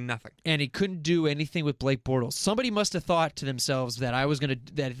year nothing. And he couldn't do anything with Blake Bortles. Somebody must have thought to themselves that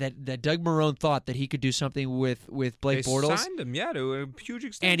that Doug Marrone thought that he could do something with Blake Bortles. They signed him, to a huge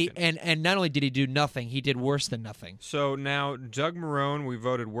extent. And not only did he do nothing, he did worse than nothing. So now Doug Marrone, we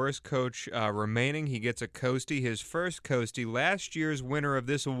voted worst coach remaining. He gets a Coastie, his first Coastie. Last year's winner of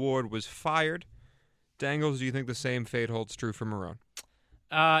this award was fired. Dangles, do you think the same fate holds true for Marrone?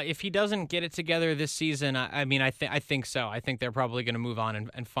 If he doesn't get it together this season, I think so. I think they're probably going to move on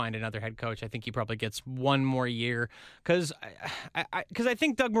and find another head coach. I think he probably gets one more year because I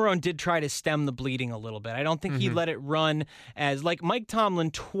think Doug Marrone did try to stem the bleeding a little bit. I don't think he let it run as like Mike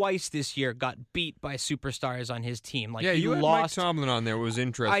Tomlin twice this year got beat by superstars on his team. Like you had Mike Tomlin on there. It was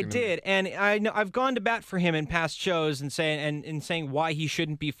interesting. I did, and I know I've gone to bat for him in past shows and saying why he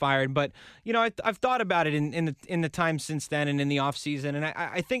shouldn't be fired. But I've thought about it in the time since then and in the offseason, and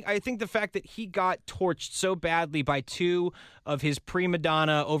I think the fact that he got torched so badly by two of his prima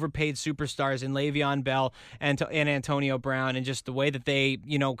donna overpaid superstars in Le'Veon Bell and Antonio Brown, and just the way that they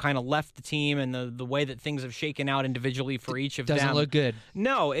kind of left the team and the way that things have shaken out individually for each of them doesn't look good.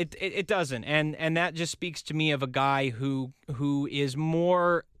 No, it doesn't, and that just speaks to me of a guy who is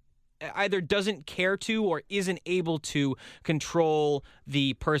more either doesn't care to or isn't able to control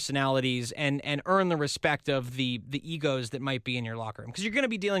the personalities and earn the respect of the egos that might be in your locker room. Because you're going to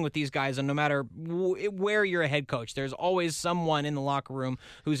be dealing with these guys, and no matter where you're a head coach, there's always someone in the locker room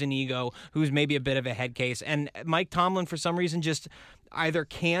who's an ego, who's maybe a bit of a head case. And Mike Tomlin, for some reason, just either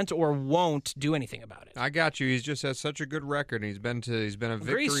can't or won't do anything about it. I got you. He's just has such a good record, and he's been a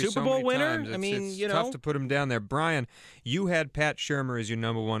victory Super Bowl winner. Times. I mean, it's tough to put him down there. Brian, you had Pat Shurmur as your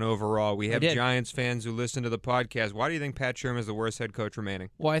number one overall. We have Giants fans who listen to the podcast. Why do you think Pat Shurmur is the worst head coach remaining?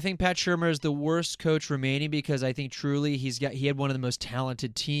 Well, I think Pat Shurmur is the worst coach remaining because I think truly he had one of the most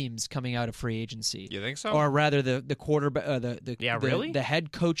talented teams coming out of free agency. You think so? Or rather, the quarterback, the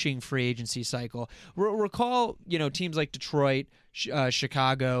head coaching free agency cycle. Recall, teams like Detroit,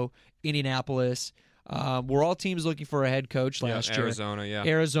 Chicago, Indianapolis, were all teams looking for a head coach last year.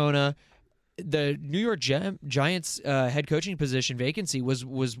 Arizona. The New York Giants head coaching position vacancy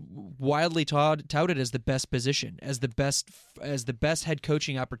was wildly touted as the best position, as the best head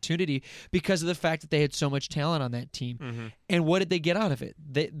coaching opportunity because of the fact that they had so much talent on that team. And what did they get out of it?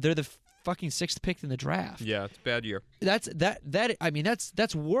 They're the fucking sixth pick in the draft. Yeah, it's a bad year.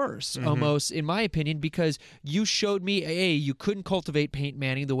 That's worse almost in my opinion, because you showed me you couldn't cultivate Peyton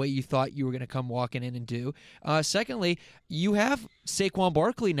Manning the way you thought you were going to come walking in and do. Secondly, you have Saquon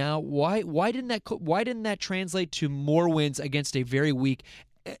Barkley now. Why didn't that translate to more wins against a very weak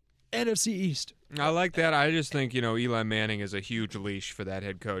NFC East? I like that. I just think, Eli Manning is a huge leash for that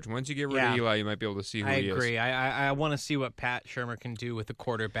head coach. Once you get rid of Eli, you might be able to see who he is. I agree. I want to see what Pat Shurmur can do with the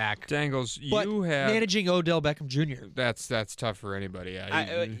quarterback. Dangles, but you have... managing Odell Beckham Jr. That's tough for anybody.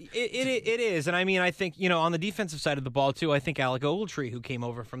 It is. And I think, on the defensive side of the ball, too, I think Alec Ogletree, who came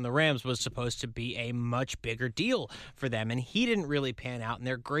over from the Rams, was supposed to be a much bigger deal for them. And he didn't really pan out. And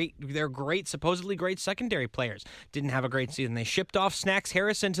they're great, supposedly great secondary players. Didn't have a great season. They shipped off Snacks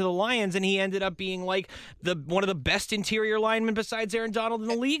Harrison to the Lions, and he ended up being like one of the best interior linemen besides Aaron Donald in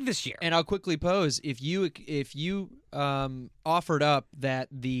the league this year. And I'll quickly pose, if you offered up that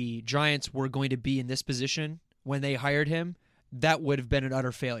the Giants were going to be in this position when they hired him, that would have been an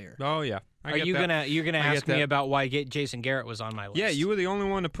utter failure. Oh yeah. You're gonna ask me about why Jason Garrett was on my list? Yeah, you were the only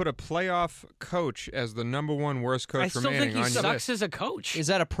one to put a playoff coach as the number one worst coach remaining on your list. I still think he sucks as a coach. Is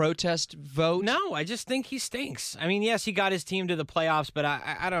that a protest vote? No, I just think he stinks. I mean, yes, he got his team to the playoffs, but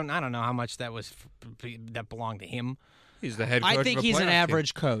I don't know how much that belonged to him. He's the head coach. I think he's an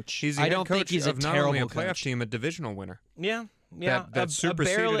average coach. I don't think he's a terrible playoff team, a divisional winner. Yeah. Yeah, that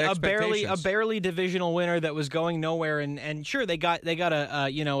superseded expectations. A barely divisional winner that was going nowhere, and sure they got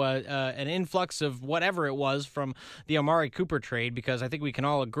an influx of whatever it was from the Amari Cooper trade, because I think we can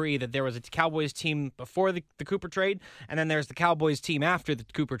all agree that there was a Cowboys team before the Cooper trade, and then there's the Cowboys team after the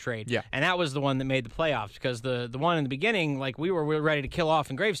Cooper trade, and that was the one that made the playoffs, because the one in the beginning, like we were ready to kill off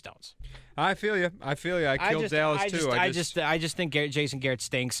in gravestones. I feel you. I killed Dallas too. I just think Jason Garrett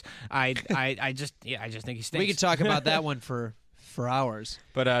stinks. I just think he stinks. We could talk about that one for hours.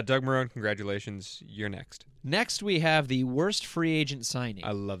 But Doug Marrone, congratulations. You're next. Next, we have the worst free agent signing.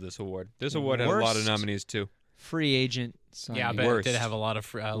 I love this award. This award had a lot of nominees too. Free agent signing. Yeah, but it did have a lot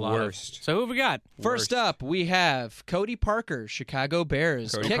of worst. So who have we got? First up, we have Cody Parker, Chicago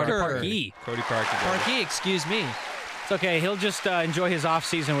Bears kicker. Cody Parker. Parkey, excuse me. It's okay. He'll just enjoy his off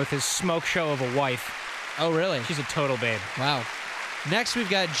season with his smoke show of a wife. Oh, really? She's a total babe. Wow. Next, we've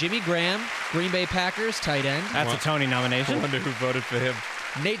got Jimmy Graham, Green Bay Packers tight end. That's a Tony nomination. I wonder who voted for him.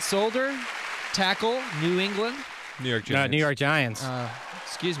 Nate Solder, tackle, New England. New York Giants. New York Giants.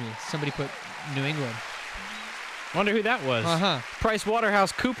 Excuse me. Somebody put New England. Wonder who that was. Price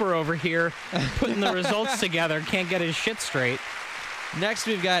Waterhouse Cooper over here putting the results together. Can't get his shit straight. Next,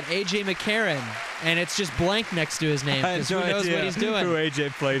 we've got A.J. McCarron, and it's just blank next to his name because who knows what he's doing. Who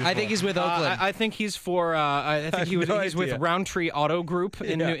A.J. played for. I think he's with Oakland. I think he's for. I think he's with Roundtree Auto Group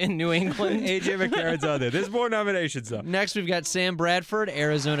in New England. A.J. McCarron's on there. There's more nominations though. Next, we've got Sam Bradford,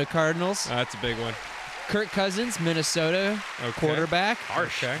 Arizona Cardinals. That's a big one. Kirk Cousins, Minnesota quarterback.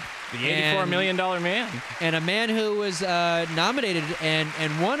 Harsh. The $84 million man. And a man who was nominated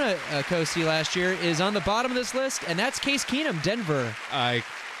and won a Coastie last year is on the bottom of this list, and that's Case Keenum, Denver.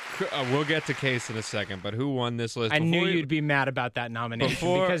 We'll get to Case in a second, but who won this list? I knew you'd be mad about that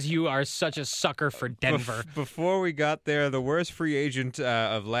nomination because you are such a sucker for Denver. Before we got there, the worst free agent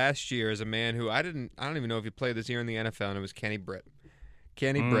of last year is a man who I don't even know if he played this year in the NFL, and it was Kenny Britt.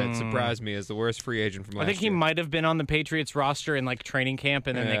 Kenny Britt surprised me as the worst free agent from last year. I think he might have been on the Patriots roster in training camp,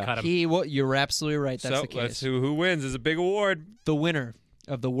 and then they cut him. You're absolutely right. That's the case. Let's who wins is a big award. The winner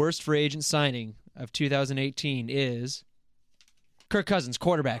of the worst free agent signing of 2018 is Kirk Cousins,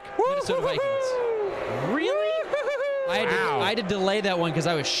 quarterback, Minnesota Vikings. Really? I had to delay that one because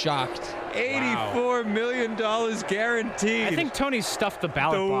I was shocked. $84 million guaranteed. I think Tony stuffed the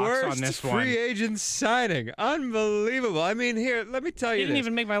ballot box on this one. The worst free agent signing. Unbelievable. I mean, here, let me tell you this. He didn't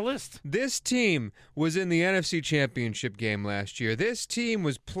even make my list. This team was in the NFC Championship game last year. This team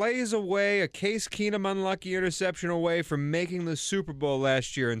was plays away, a Case Keenum unlucky interception away from making the Super Bowl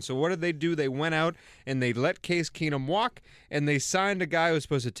last year. And so what did they do? They went out and they let Case Keenum walk, and they signed a guy who was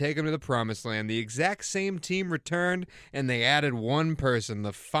supposed to take him to the promised land. The exact same team returned, and they added one person,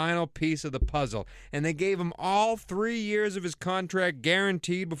 the final piece of the puzzle, and they gave him all 3 years of his contract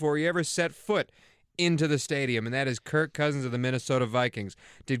guaranteed before he ever set foot into the stadium, and that is Kirk Cousins of the Minnesota Vikings.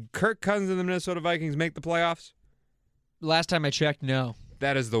 Did Kirk Cousins of the Minnesota Vikings make the playoffs? Last time I checked, no.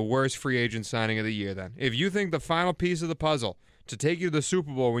 That is the worst free agent signing of the year, then. If you think the final piece of the puzzle to take you to the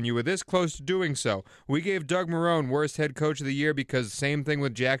Super Bowl when you were this close to doing so, we gave Doug Marrone worst head coach of the year because same thing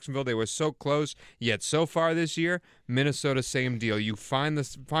with Jacksonville. They were so close, yet so far this year, Minnesota, same deal. You find the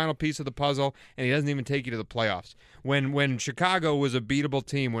final piece of the puzzle, and he doesn't even take you to the playoffs. When Chicago was a beatable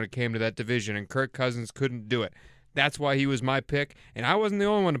team when it came to that division, and Kirk Cousins couldn't do it. That's why he was my pick, and I wasn't the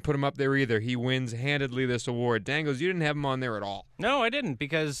only one to put him up there either. He wins handedly this award. Dangles, you didn't have him on there at all. No, I didn't,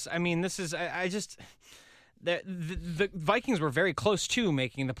 because, I mean, this is, I just... The Vikings were very close to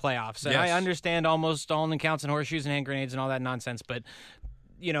making the playoffs. And I understand almost all in counts and horseshoes and hand grenades and all that nonsense, but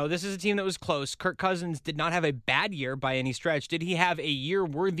you know, this is a team that was close. Kirk Cousins did not have a bad year by any stretch. Did he have a year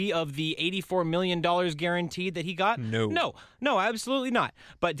worthy of the $84 million guaranteed that he got? No, absolutely not.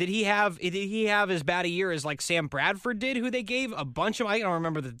 But did he have as bad a year as like Sam Bradford did, who they gave a bunch of, I don't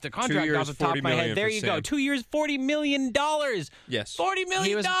remember the contract off the top of my head. There you go. 2 years, $40 million. Yes. $40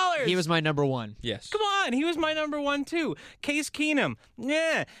 million. He was my number one. Yes. Come on. He was my number one, too. Case Keenum.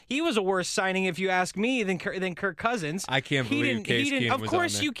 Yeah. He was a worse signing, if you ask me, than Kirk Cousins. I can't believe Case Keenum was on there. Of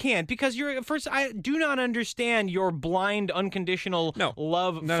course you can't, because I do not understand your blind, unconditional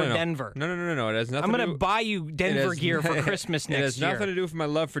love for Denver. No. It has nothing I'm going to buy you Denver gear for Christmas next year. It has nothing to do with my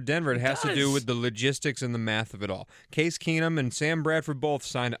love for Denver. It has to do with the logistics and the math of it all. Case Keenum and Sam Bradford both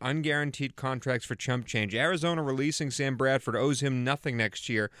signed unguaranteed contracts for chump change. Arizona releasing Sam Bradford owes him nothing next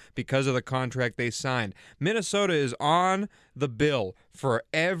year because of the contract they signed. Minnesota is on the bill for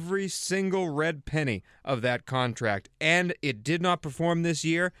every single red penny of that contract, and it did not perform this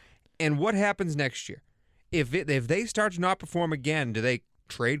year. And what happens next year? If they start to not perform again, do they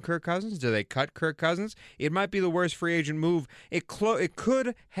trade Kirk Cousins? Do they cut Kirk Cousins? It might be the worst free agent move. It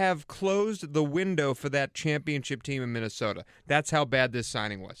could have closed the window for that championship team in Minnesota. That's how bad this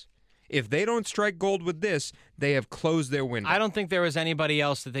signing was. If they don't strike gold with this, they have closed their window. I don't think there was anybody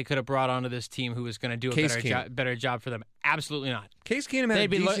else that they could have brought onto this team who was going to do a better job for them. Absolutely not. Case Keenum had a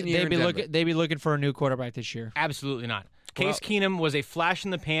decent year in Denver. They'd be looking for a new quarterback this year. Absolutely not. Case Keenum was a flash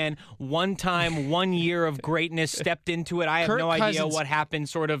in the pan, one time, 1 year of greatness, stepped into it. I have Kirk no idea Cousins. what happened,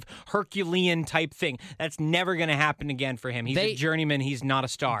 sort of Herculean type thing. That's never going to happen again for him. He's a journeyman. He's not a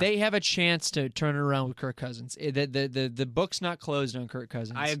star. They have a chance to turn it around with Kirk Cousins. The book's not closed on Kirk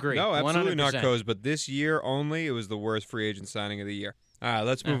Cousins. I agree. No, absolutely 100%. not closed. But this year only, it was the worst free agent signing of the year. All right,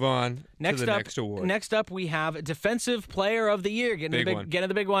 let's move on to the next award. Next up, we have Defensive Player of the Year. Get into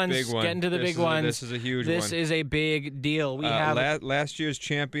the big ones. Big one. Get into the big ones. This is a huge one. This is a big deal. We have last year's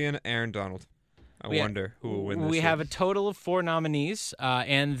champion, Aaron Donald. I wonder who will win this We year. have a total of 4 nominees,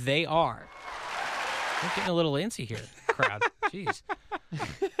 and they are... I'm getting a little antsy here, crowd. Jeez.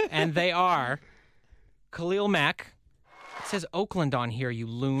 And they are Khalil Mack. It says Oakland on here, you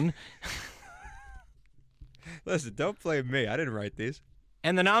loon. Listen, don't blame me. I didn't write these.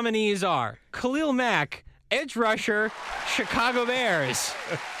 And the nominees are Khalil Mack, edge rusher, Chicago Bears.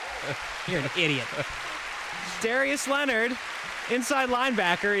 You're an idiot. Darius Leonard, inside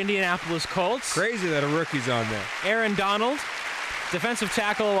linebacker, Indianapolis Colts. Crazy that a rookie's on there. Aaron Donald, defensive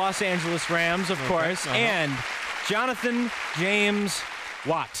tackle, Los Angeles Rams, of course. And Jonathan James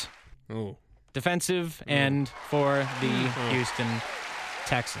Watt, Ooh. defensive end for the Houston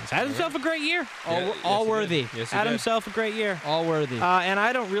Texans. Had himself a great year. All worthy. Yes, he Had did. himself a great year. All worthy. And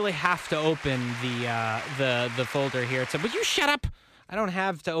I don't really have to open the folder here. Would you shut up? I don't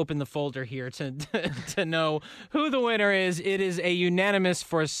have to open the folder here to to know who the winner is. It is a unanimous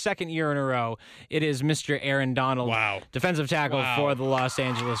for a second year in a row. It is Mr. Aaron Donald, Wow. defensive tackle for the Los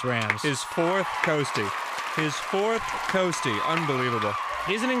Angeles Rams. His fourth Coastie. Unbelievable.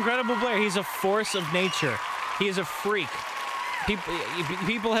 He's an incredible player. He's a force of nature. He is a freak.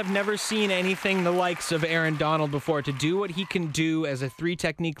 People have never seen anything the likes of Aaron Donald before. To do what he can do as a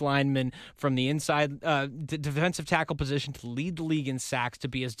 3-technique lineman from the inside defensive tackle position, to lead the league in sacks, to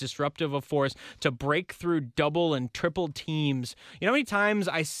be as disruptive a force, to break through double and triple teams. You know how many times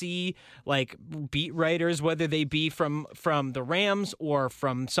I see like beat writers, whether they be from the Rams or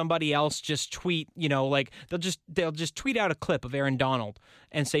from somebody else, just tweet, like they'll just tweet out a clip of Aaron Donald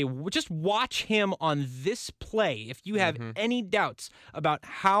and say, just watch him on this play. If you have any doubts about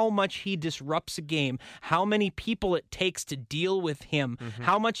how much he disrupts a game, how many people it takes to deal with him,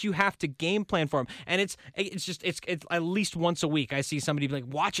 how much you have to game plan for him. And it's at least once a week I see somebody be like,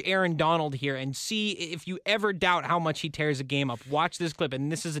 watch Aaron Donald here and see if you ever doubt how much he tears a game up. Watch this clip,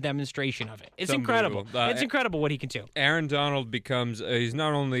 and this is a demonstration of it. It's incredible. It's incredible what he can do. Aaron Donald becomes, he's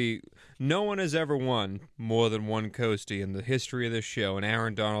not only, no one has ever won more than one Coastie in the history of this show, and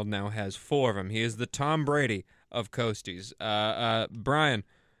Aaron Donald now has 4 of them. He is the Tom Brady of Coasties. Brian,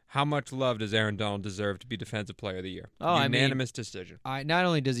 how much love does Aaron Donald deserve to be Defensive Player of the Year? Unanimous decision. Not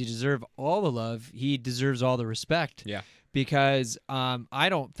only does he deserve all the love, he deserves all the respect. Yeah. Because I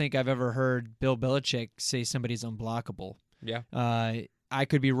don't think I've ever heard Bill Belichick say somebody's unblockable. Yeah. I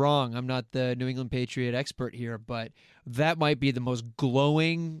could be wrong. I'm not the New England Patriot expert here, but that might be the most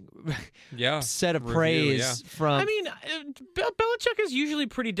glowing set of praise from. I mean, Belichick is usually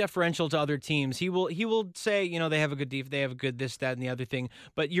pretty deferential to other teams. He will say, they have a good defense, they have a good this, that, and the other thing.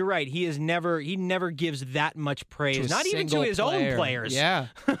 But you're right. He never gives that much praise, not even to his own players. Yeah.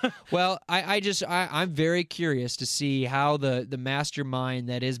 Well, I'm very curious to see how the mastermind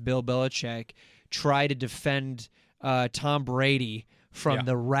that is Bill Belichick try to defend Tom Brady from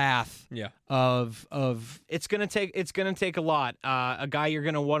the wrath of it's gonna take a lot. A guy you're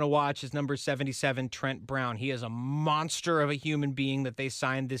gonna want to watch is number 77, Trent Brown. He is a monster of a human being that they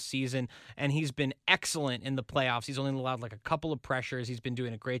signed this season, and he's been excellent in the playoffs. He's only allowed like a couple of pressures. He's been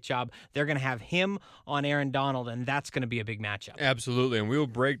doing a great job. They're gonna have him on Aaron Donald, and that's gonna be a big matchup. Absolutely, and we will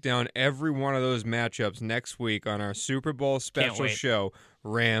break down every one of those matchups next week on our Super Bowl special show,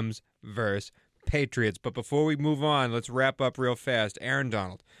 Rams versus Patriots. But before we move on, let's wrap up real fast. Aaron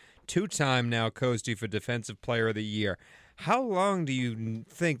Donald, 2-time now Coastie for Defensive Player of the Year. How long do you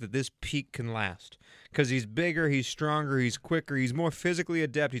think that this peak can last? Because he's bigger, he's stronger, he's quicker, he's more physically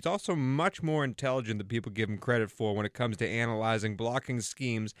adept. He's also much more intelligent than people give him credit for when it comes to analyzing blocking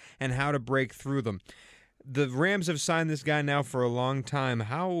schemes and how to break through them. The Rams have signed this guy now for a long time.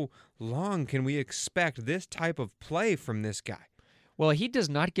 How long can we expect this type of play from this guy? Well, he does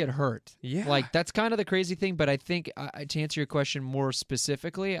not get hurt. Yeah. Like, that's kind of the crazy thing, but I think, to answer your question more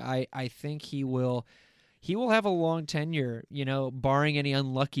specifically, I think he will he will have a long tenure, barring any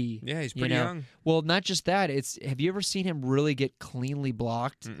unlucky. Yeah, he's pretty young. Well, not just that. Have you ever seen him really get cleanly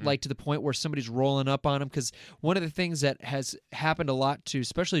blocked, like to the point where somebody's rolling up on him? Because one of the things that has happened a lot to,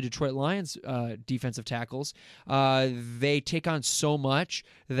 especially Detroit Lions defensive tackles, they take on so much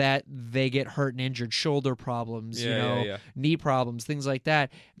that they get hurt and injured, shoulder problems, knee problems, things like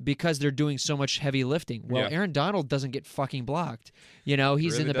that, because they're doing so much heavy lifting. Well, Aaron Donald doesn't get fucking blocked. He's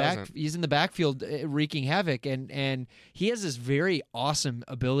really in the back. He's in the backfield wreaking havoc, and he has this very awesome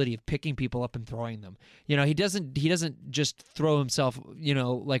ability of picking people up and throwing them. He doesn't just throw himself,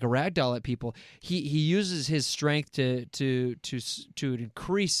 like a rag doll at people. He uses his strength to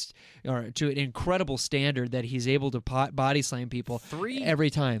increase, or to an incredible standard that he's able to body slam people every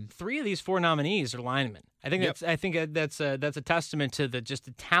time. 3 of these 4 nominees are linemen. I think that's a testament to the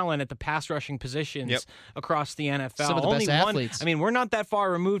talent at the pass rushing positions across the NFL. Some of the best athletes. I mean, we're not that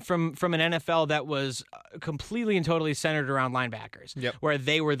far removed from an NFL that was completely and totally centered around linebackers, where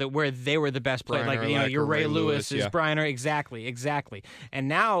they were the best players. Like your Ray Lewis is Brian. Exactly. And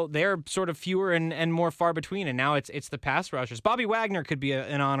now they're sort of fewer and more far between. And now it's the pass rushers. Bobby Wagner could be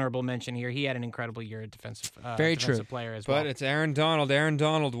an honorable mention here. He had an incredible year at defensive player as well. But it's Aaron Donald. Aaron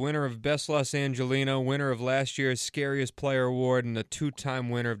Donald, winner of Best Los Angelino, winner of last year's Scariest Player Award, and a 2-time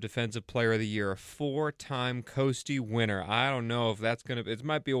winner of Defensive Player of the Year, a 4-time Coastie winner. I don't know if that's going to... It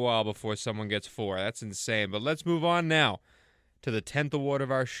might be a while before someone gets 4. That's insane. But let's move on now to the 10th award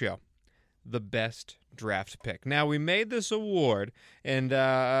of our show, the Best Draft Pick. Now, we made this award, and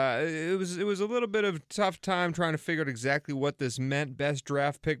it was a little bit of a tough time trying to figure out exactly what this meant, Best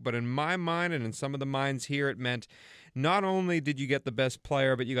Draft Pick, but in my mind and in some of the minds here, it meant not only did you get the best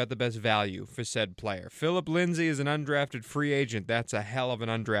player, but you got the best value for said player. Philip Lindsay is an undrafted free agent. That's a hell of an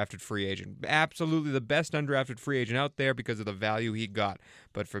undrafted free agent. Absolutely the best undrafted free agent out there because of the value he got.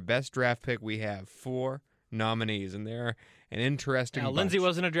 But for Best Draft Pick, we have 4 nominees, and they're an interesting bunch. Lindsay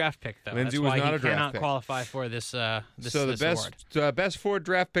wasn't a draft pick, though. Lindsay That's was why not he a draft cannot pick. qualify for this So this the best 4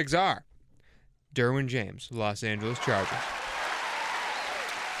 draft picks are Derwin James, Los Angeles Chargers;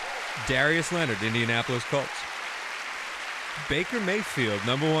 Darius Leonard, Indianapolis Colts; Baker Mayfield,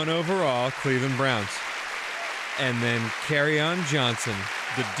 #1 overall, Cleveland Browns; and then Kerryon Johnson,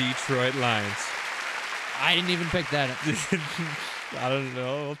 the Detroit Lions. I didn't even pick that up. I don't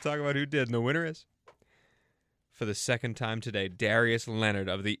know. We'll talk about who did. And the winner is, for the second time today, Darius Leonard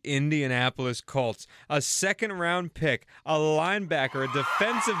of the Indianapolis Colts. A second-round pick, a linebacker, a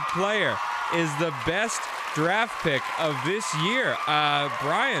defensive player, is the best draft pick of this year.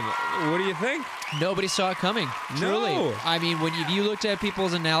 Brian, what do you think? Nobody saw it coming. Truly. No. I mean, when you looked at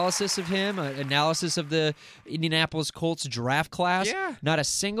people's analysis of him, analysis of the Indianapolis Colts draft class, not a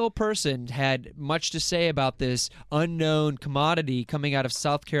single person had much to say about this unknown commodity coming out of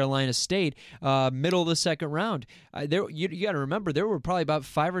South Carolina State, middle of the second round. You got to remember, there were probably about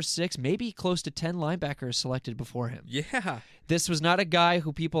 5 or 6, maybe close to 10 linebackers selected before him. Yeah. This was not a guy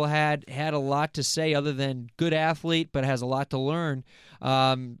who people had a lot to say other than good athlete, but has a lot to learn.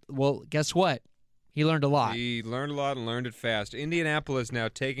 Well, guess what? He learned a lot. He learned a lot and learned it fast. Indianapolis now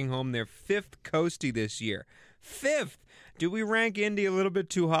taking home their 5th Coastie this year. 5th! Do we rank Indy a little bit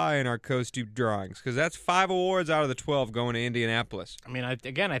too high in our Coastie drawings? Because that's 5 awards out of the 12 going to Indianapolis. I mean, I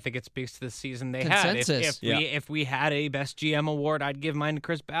think it speaks to the season they Consensus. had. If we had a Best GM award, I'd give mine to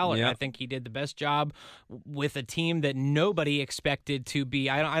Chris Ballard. Yep. I think he did the best job with a team that nobody expected to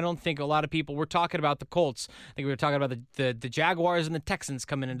be. I don't think a lot of people were talking about the Colts. I think we were talking about the Jaguars and the Texans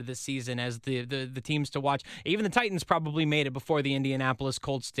coming into this season as the teams to watch. Even the Titans probably made it before the Indianapolis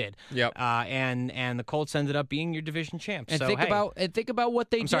Colts did. Yep. And the Colts ended up being your division champs. And so, think about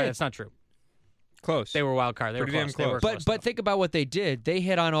what they did. I'm sorry, that's not true. Close. They were wild card. They Pretty were damn close. close. But think about what they did. They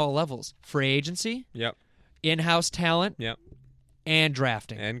hit on all levels: free agency, Yep. in-house talent, Yep. and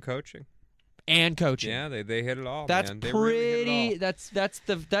drafting, And coaching. and coaching. Yeah, they hit it all. That's man. They pretty. Really hit it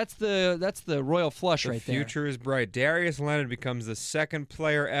all. That's the royal flush right there. The future is bright. Darius Leonard becomes the second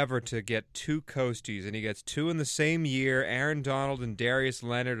player ever to get 2 Coasties, and he gets 2 in the same year. Aaron Donald and Darius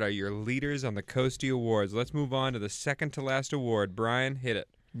Leonard are your leaders on the Coastie Awards. Let's move on to the second to last award. Brian, hit it.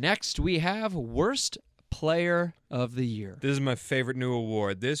 Next, we have worst player of the year. This is my favorite new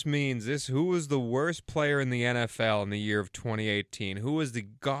award. This means who was the worst player in the NFL in the year of 2018? Who was the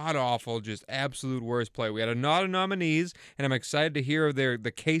god-awful, just absolute worst player? We had a lot of nominees, and I'm excited to hear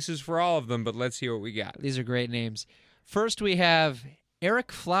the cases for all of them, but let's hear what we got. These are great names. First, we have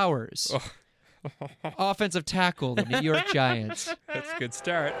Eric Flowers, offensive tackle, the New York Giants. That's a good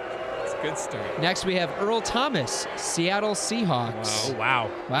start. That's a good start. Next, we have Earl Thomas, Seattle Seahawks. Oh, wow.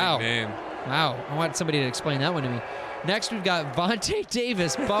 Wow. Good name. Wow. I want somebody to explain that one to me. Next, we've got Vontae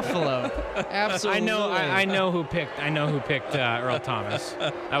Davis, Buffalo. Absolutely. I know who picked Earl Thomas.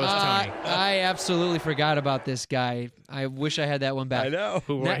 That was Tony. I absolutely forgot about this guy. I wish I had that one back. I know.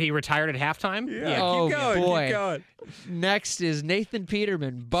 He retired at halftime? Yeah. Oh, Keep going. boy. Keep going. Next is Nathan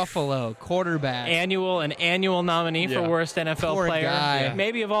Peterman, Buffalo, quarterback. An annual nominee for worst NFL Poor player. guy. Yeah.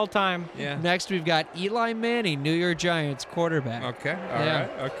 Maybe of all time. Yeah. Next, we've got Eli Manning, New York Giants, quarterback. Okay. All right.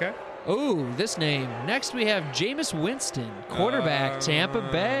 Okay. Ooh, this name. Next, we have Jameis Winston, quarterback, Tampa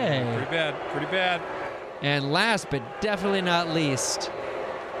Bay. Pretty bad. Pretty bad. And last but definitely not least,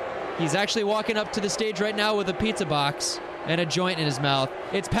 he's actually walking up to the stage right now with a pizza box and a joint in his mouth.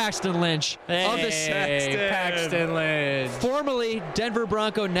 It's Paxton Lynch of the Paxton Lynch. formerly Denver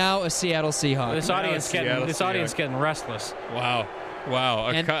Bronco, now a Seattle Seahawk. This audience getting restless. Wow.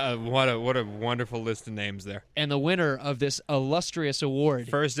 What a wonderful list of names there. And the winner of this illustrious award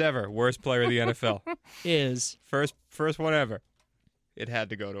First ever worst player of the NFL. is First one ever. It had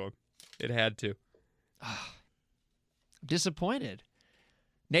to go to him. It had to. disappointed.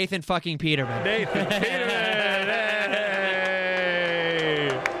 Nathan fucking Peterman. Nathan Peterman. Hey!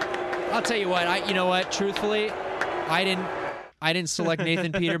 I'll tell you what. You know what? Truthfully, I didn't select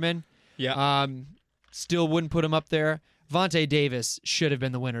Nathan Peterman. Yeah. Still wouldn't put him up there. Vontae Davis should have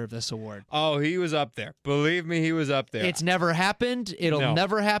been the winner of this award. Oh, he was up there. Believe me, he was up there. It's never happened. It'll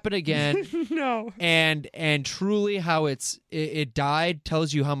never happen again. No. And truly, how it died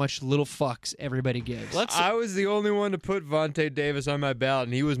tells you how much little fucks everybody gives. I was the only one to put Vontae Davis on my ballot,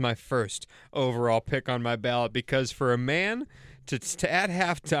 and he was my first overall pick on my ballot because for a man to at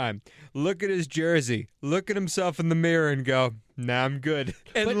halftime look at his jersey, look at himself in the mirror, and go, "Nah, I'm good,"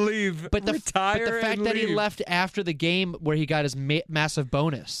 and leave. But the retire fact and that he leave. left after the game where he got his massive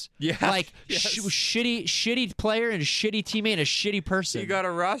bonus, like Yes. shitty player and a shitty teammate and a shitty person. He got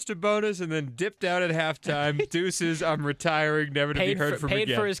a roster bonus and then dipped out at halftime. Deuces, I'm retiring, never to be heard from again.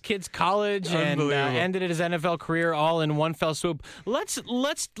 Paid for his kid's college and ended his NFL career all in one fell swoop. Let's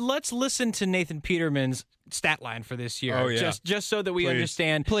listen to Nathan Peterman's stat line for this year. Oh, yeah. Just so that we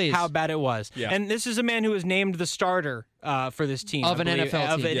understand how bad it was. Yeah. And this is a man who was named the starter for this team. Of an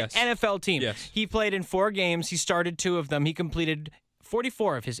NFL team. Yes. NFL team. Yes. He played in 4 games. He started 2 of them. He completed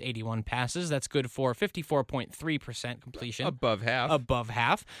 44 of his 81 passes. That's good for 54.3% completion. Above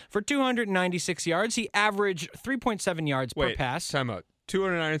half. For 296 yards. He averaged 3.7 yards per pass. Time out.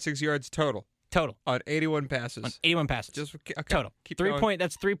 296 yards total. On 81 passes. Just okay. Total. Keep 3 going.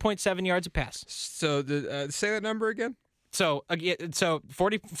 That's 3.7 yards a pass. So say that number again. So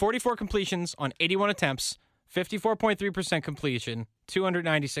 44 completions on 81 attempts, 54.3% completion,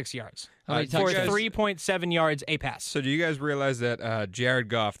 296 yards. How many For touchdowns? 3.7 yards a pass. So do you guys realize that Jared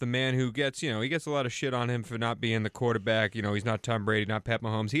Goff, the man who gets, he gets a lot of shit on him for not being the quarterback, he's not Tom Brady, not Pat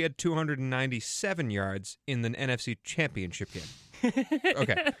Mahomes. He had 297 yards in the NFC Championship game.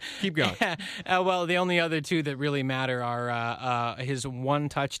 Okay, keep going. Well, the only other 2 that really matter are his 1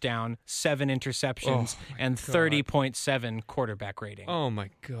 touchdown, 7 interceptions, and 30.7 quarterback rating. Oh,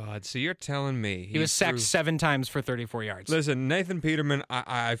 my God. So you're telling me he was sacked 7 times for 34 yards. Listen, Nathan Peterman,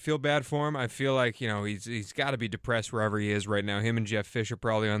 I feel bad for him. I feel like, he's got to be depressed wherever he is right now. Him and Jeff Fisher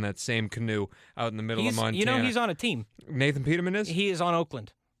probably on that same canoe out in the middle of Montana. He's on a team. Nathan Peterman is? He is on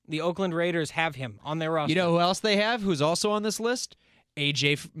Oakland. The Oakland Raiders have him on their roster. You know who else they have who's also on this list?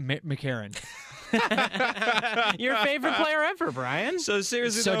 A.J. McCarron. Your favorite player ever, Brian. So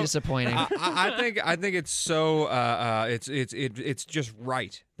seriously, So disappointing. I think it's so it's just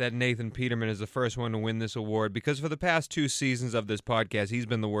right that Nathan Peterman is the first one to win this award because for the past 2 seasons of this podcast, he's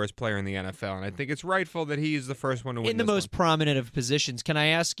been the worst player in the NFL, and I think it's rightful that he is the first one to win. In the most prominent of positions, can I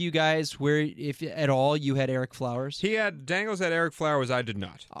ask you guys where, if at all, you had Eric Flowers? Dangles had Eric Flowers. I did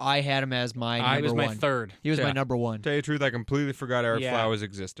not. I had him as my number He was one. my third. He was my number one. Tell you the truth, I completely forgot Eric Flowers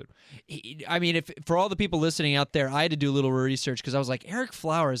existed. I mean, if for all the people listening out there, I had to do a little research because I was like, Eric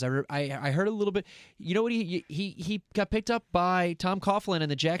Flowers. I heard a little bit. You know what? He got picked up by Tom Coughlin and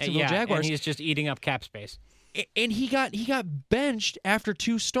the Jacksonville Jaguars. And he's just eating up cap space. And he got benched after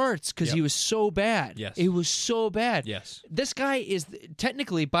 2 starts because he was so bad. Yes. It was so bad. Yes. This guy is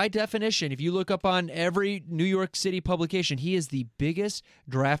technically, by definition, if you look up on every New York City publication, he is the biggest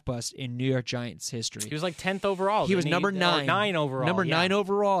draft bust in New York Giants history. He was like 10th overall. He was number 9. 9 overall. Number 9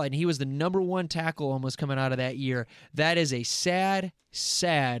 overall, and he was the number 1 tackle almost coming out of that year. That is a sad,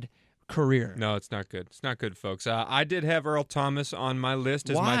 sad career. No, it's not good. It's not good, folks. I did have Earl Thomas on my list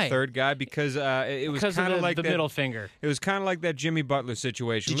as Why? my third guy because it was kind of like the middle finger. It was kind of like that Jimmy Butler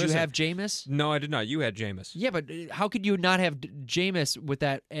situation. Did you have Jameis? No, I did not. You had Jameis. Yeah, but how could you not have Jameis with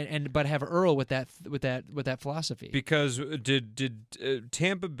that, but have Earl with that philosophy? Because did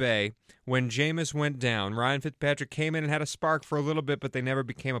Tampa Bay when Jameis went down, Ryan Fitzpatrick came in and had a spark for a little bit, but they never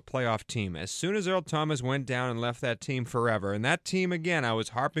became a playoff team. As soon as Earl Thomas went down and left that team forever, and that team, again, I was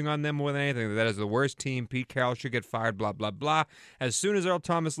harping on them more than anything, that is the worst team, Pete Carroll should get fired, blah, blah, blah. As soon as Earl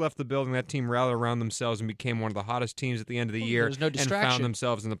Thomas left the building, that team rallied around themselves and became one of the hottest teams at the end of the year no and distraction. found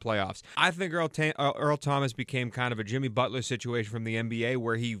themselves in the playoffs. I think Earl Thomas became kind of a Jimmy Butler situation from the NBA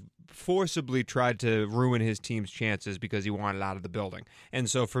where he forcibly tried to ruin his team's chances because he wanted out of the building. And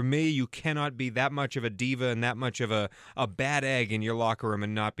so for me, you cannot be that much of a diva and that much of a bad egg in your locker room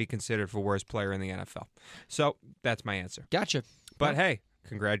and not be considered for worst player in the NFL. So that's my answer. Gotcha. But hey,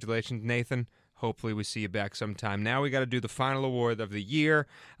 congratulations, Nathan. Hopefully we see you back sometime. Now we got to do the final award of the year.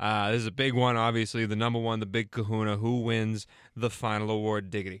 This is a big one, obviously. The number one, the big kahuna. Who wins the final award,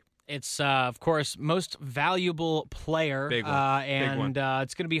 Diggity? It's, of course, most valuable player. Big one. And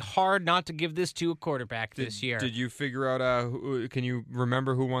it's going to be hard not to give this to a quarterback this year. Did you figure out, can you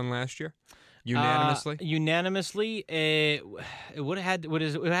remember who won last year? Unanimously? Unanimously, it would have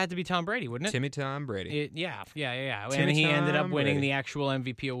had to be Tom Brady, wouldn't it? Timmy Tom Brady. Yeah. And Timmy he ended up Tom winning Brady. the actual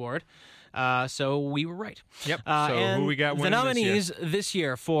MVP award. So we were right. Yep. So and who we got the winning nominees this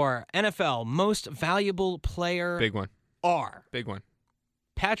year for NFL Most Valuable Player Big one. are Big one.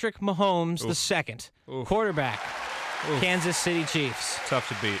 Patrick Mahomes Oof. II, Oof. quarterback, Oof. Kansas City Chiefs. Tough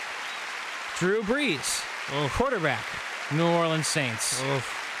to beat. Drew Brees, Oof. quarterback, New Orleans Saints.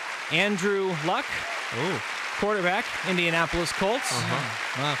 Oof. Andrew Luck, Ooh. quarterback, Indianapolis Colts.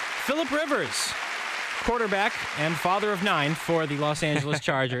 Uh-huh. Phillip Rivers, quarterback and father of 9 for the Los Angeles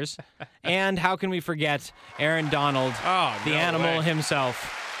Chargers. And how can we forget Aaron Donald, the animal way.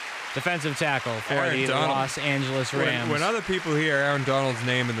 himself, defensive tackle for Aaron the Donald. Los Angeles Rams. When other people hear Aaron Donald's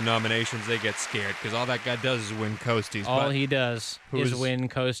name in the nominations, they get scared because all that guy does is win Coasties. All But he does is win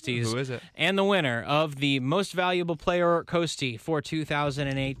Coasties. Who is it? And the winner of the Most Valuable Player Coastie for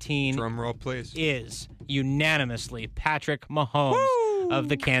 2018 Drum roll, please. is unanimously Patrick Mahomes of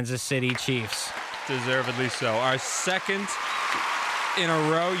the Kansas City Chiefs. Deservedly so. Our second in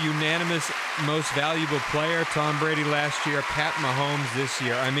a row unanimous most valuable player, Tom Brady last year, Pat Mahomes this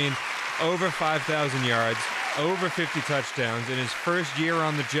year. I mean, over 5,000 yards, over 50 touchdowns in his first year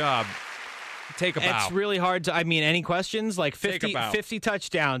on the job. Take a bow. It's really hard to, any questions? Like Take a 50, bow. 50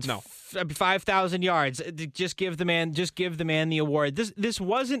 touchdowns. No. 5,000 yards. Just give the man the award. This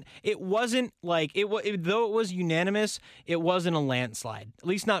wasn't like though it was unanimous, it wasn't a landslide. At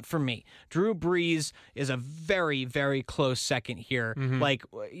least not for me. Drew Brees is a very, very close second here. Mm-hmm. Like,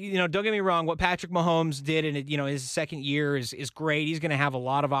 don't get me wrong, what Patrick Mahomes did in his second year is great. He's going to have a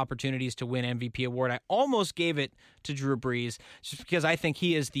lot of opportunities to win MVP award. I almost gave it to Drew Brees just because I think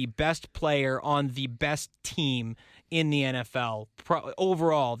he is the best player on the best team in the NFL,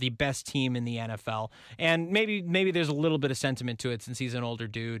 overall the best team in the NFL. And maybe there's a little bit of sentiment to it since he's an older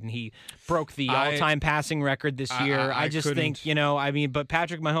dude and he broke the all-time passing record this year. I just think, but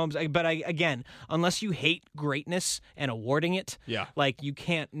Patrick Mahomes, again, unless you hate greatness and awarding it, like you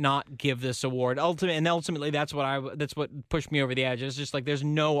can't not give this award. Ultimately, that's what pushed me over the edge. It's just like there's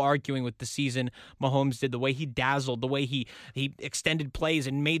no arguing with the season Mahomes did, the way he dazzled, the way he extended plays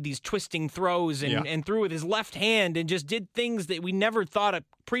and made these twisting throws and threw with his left hand and just did things that we never thought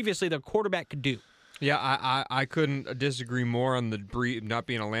previously the quarterback could do. Yeah, I couldn't disagree more on the not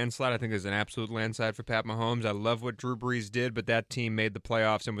being a landslide. I think it's an absolute landslide for Pat Mahomes. I love what Drew Brees did, but that team made the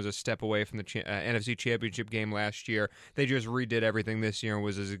playoffs and was a step away from the NFC Championship game last year. They just redid everything this year and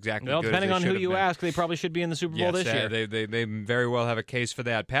was exactly good depending as on they who should you have been. ask, they probably should be in the Super Bowl this year. They very well have a case for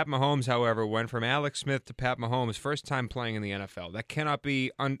that. Pat Mahomes, however, went from Alex Smith to Pat Mahomes, first time playing in the NFL. That cannot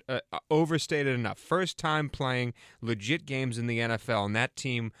be overstated enough. First time playing legit games in the NFL, and that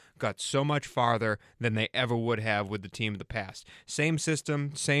team got so much farther than they ever would have with the team of the past. Same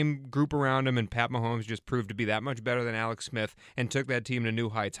system, same group around him, and Pat Mahomes just proved to be that much better than Alex Smith and took that team to new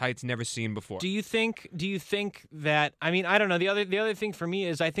heights never seen before. Do you think that, I don't know, the other thing for me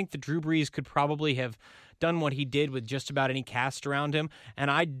is I think that Drew Brees could probably have done what he did with just about any cast around him,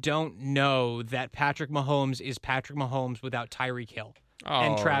 and I don't know that Patrick Mahomes is Patrick Mahomes without Tyreek Hill.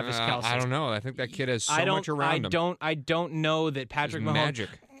 And Travis Kelce. I don't know. I think that kid has so much around him. I don't know that Patrick Mahomes. Magic.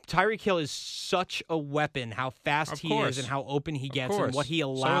 Tyreek Hill is such a weapon, how fast he is and how open he gets and what he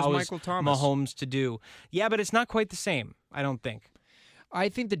allows Mahomes to do. Yeah, but it's not quite the same, I don't think. I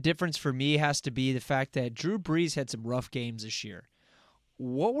think the difference for me has to be the fact that Drew Brees had some rough games this year.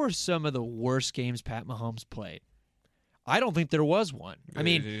 What were some of the worst games Pat Mahomes played? I don't think there was one. I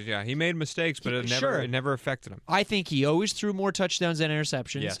mean, yeah, he made mistakes, but it never affected him. I think he always threw more touchdowns than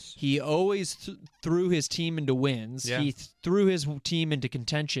interceptions. Yes. He always threw his team into wins. Yeah. He threw his team into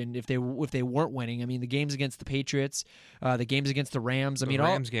contention if they weren't winning. I mean, the games against the Patriots, the games against the Rams. The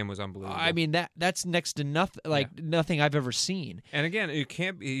Rams game was unbelievable. I mean, that's next to nothing, nothing I've ever seen. And again,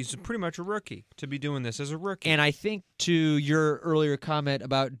 he's pretty much a rookie to be doing this as a rookie. And I think to your earlier comment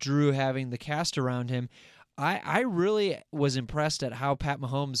about Drew having the cast around him, I really was impressed at how Pat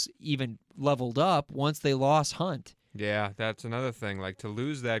Mahomes even leveled up once they lost Hunt. Yeah, that's another thing. Like, to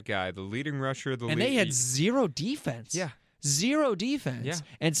lose that guy, the leading rusher of the league. And they had zero defense. Yeah. Zero defense. Yeah.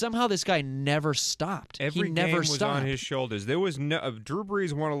 And somehow this guy never stopped. Every he never game was stopped. on his shoulders. There was Drew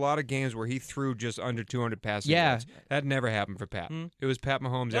Brees won a lot of games where he threw just under 200 passing yards. That never happened for Pat. It was Pat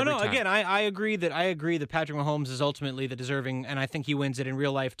Mahomes every time. Again, I agree that Patrick Mahomes is ultimately the deserving, and I think he wins it in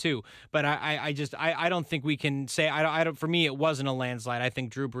real life too. But I don't think we can say I don't. For me, it wasn't a landslide. I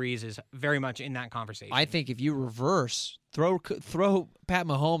think Drew Brees is very much in that conversation. I think if you reverse, throw Pat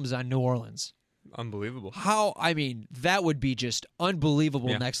Mahomes on New Orleans. Unbelievable. That would be just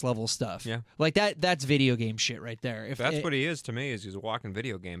unbelievable next level stuff. Yeah. Like that's video game shit right there. What he is to me is he's a walking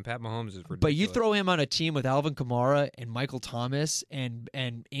video game. Pat Mahomes is ridiculous. But you throw him on a team with Alvin Kamara and Michael Thomas and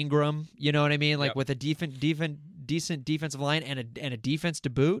Ingram, you know what I mean? Like with a decent defensive line and a defense to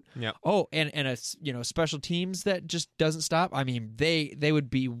boot. Yeah. Oh, and a special teams that just doesn't stop. I mean, they'd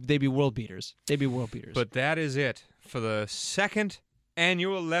be world beaters. They'd be world beaters. But that is it for the second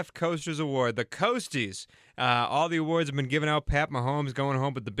annual Left Coasters Award, the Coasties. All the awards have been given out. Pat Mahomes going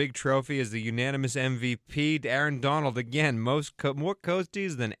home with the big trophy as the unanimous MVP. Aaron Donald, again, more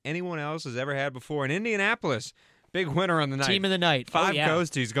Coasties than anyone else has ever had before in Indianapolis. Big winner on the night. Team of the night. 5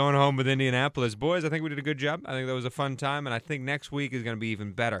 Coasties going home with Indianapolis. Boys, I think we did a good job. I think that was a fun time, and I think next week is going to be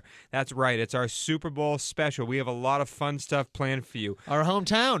even better. That's right. It's our Super Bowl special. We have a lot of fun stuff planned for you. Our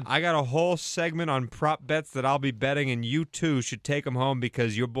hometown. I got a whole segment on prop bets that I'll be betting, and you too should take them home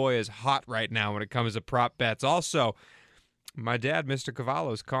because your boy is hot right now when it comes to prop bets. Also, my dad, Mr.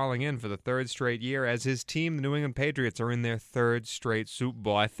 Cavallo, is calling in for the third straight year as his team, the New England Patriots, are in their third straight Super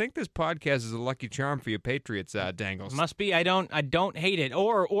Bowl. I think this podcast is a lucky charm for your Patriots, Dangles. Must be. I don't hate it.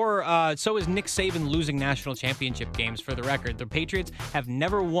 Or so is Nick Saban losing national championship games. For the record, the Patriots have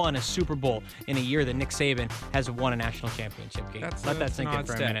never won a Super Bowl in a year that Nick Saban has won a national championship game. Let that sink in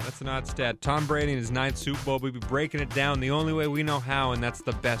for a minute. That's an odd stat. Tom Brady in his 9th Super Bowl. We'll be breaking it down the only way we know how, and that's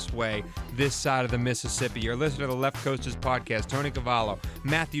the best way this side of the Mississippi. You're listening to the Left Coasters Podcast. Tony Cavallo,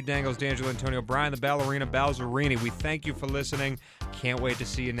 Matthew Dangles, D'Angelo Antonio, Brian the Ballerina Balzerini. We thank you for listening. Can't wait to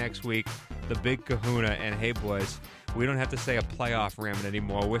see you next week. The Big Kahuna. And hey, boys, we don't have to say a playoff ram it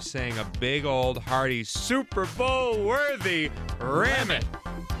anymore. We're saying a big old hearty Super Bowl worthy ram it.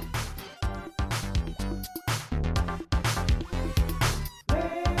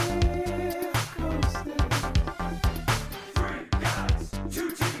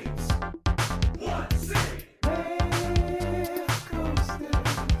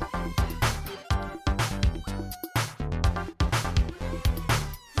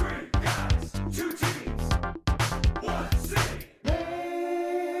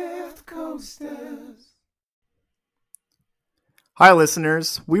 Hi,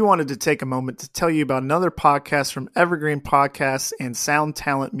 listeners. We wanted to take a moment to tell you about another podcast from Evergreen Podcasts and Sound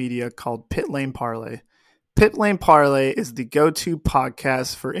Talent Media called Pit Lane Parlay. Pit Lane Parlay is the go-to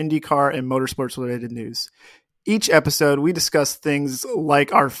podcast for IndyCar and motorsports-related news. Each episode, we discuss things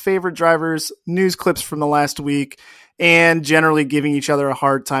like our favorite drivers, news clips from the last week, and generally giving each other a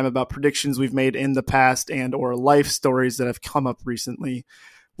hard time about predictions we've made in the past and or life stories that have come up recently.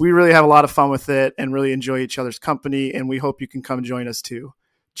 We really have a lot of fun with it and really enjoy each other's company, and we hope you can come join us too.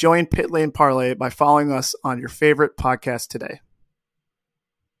 Join Pit Lane Parlay by following us on your favorite podcast today.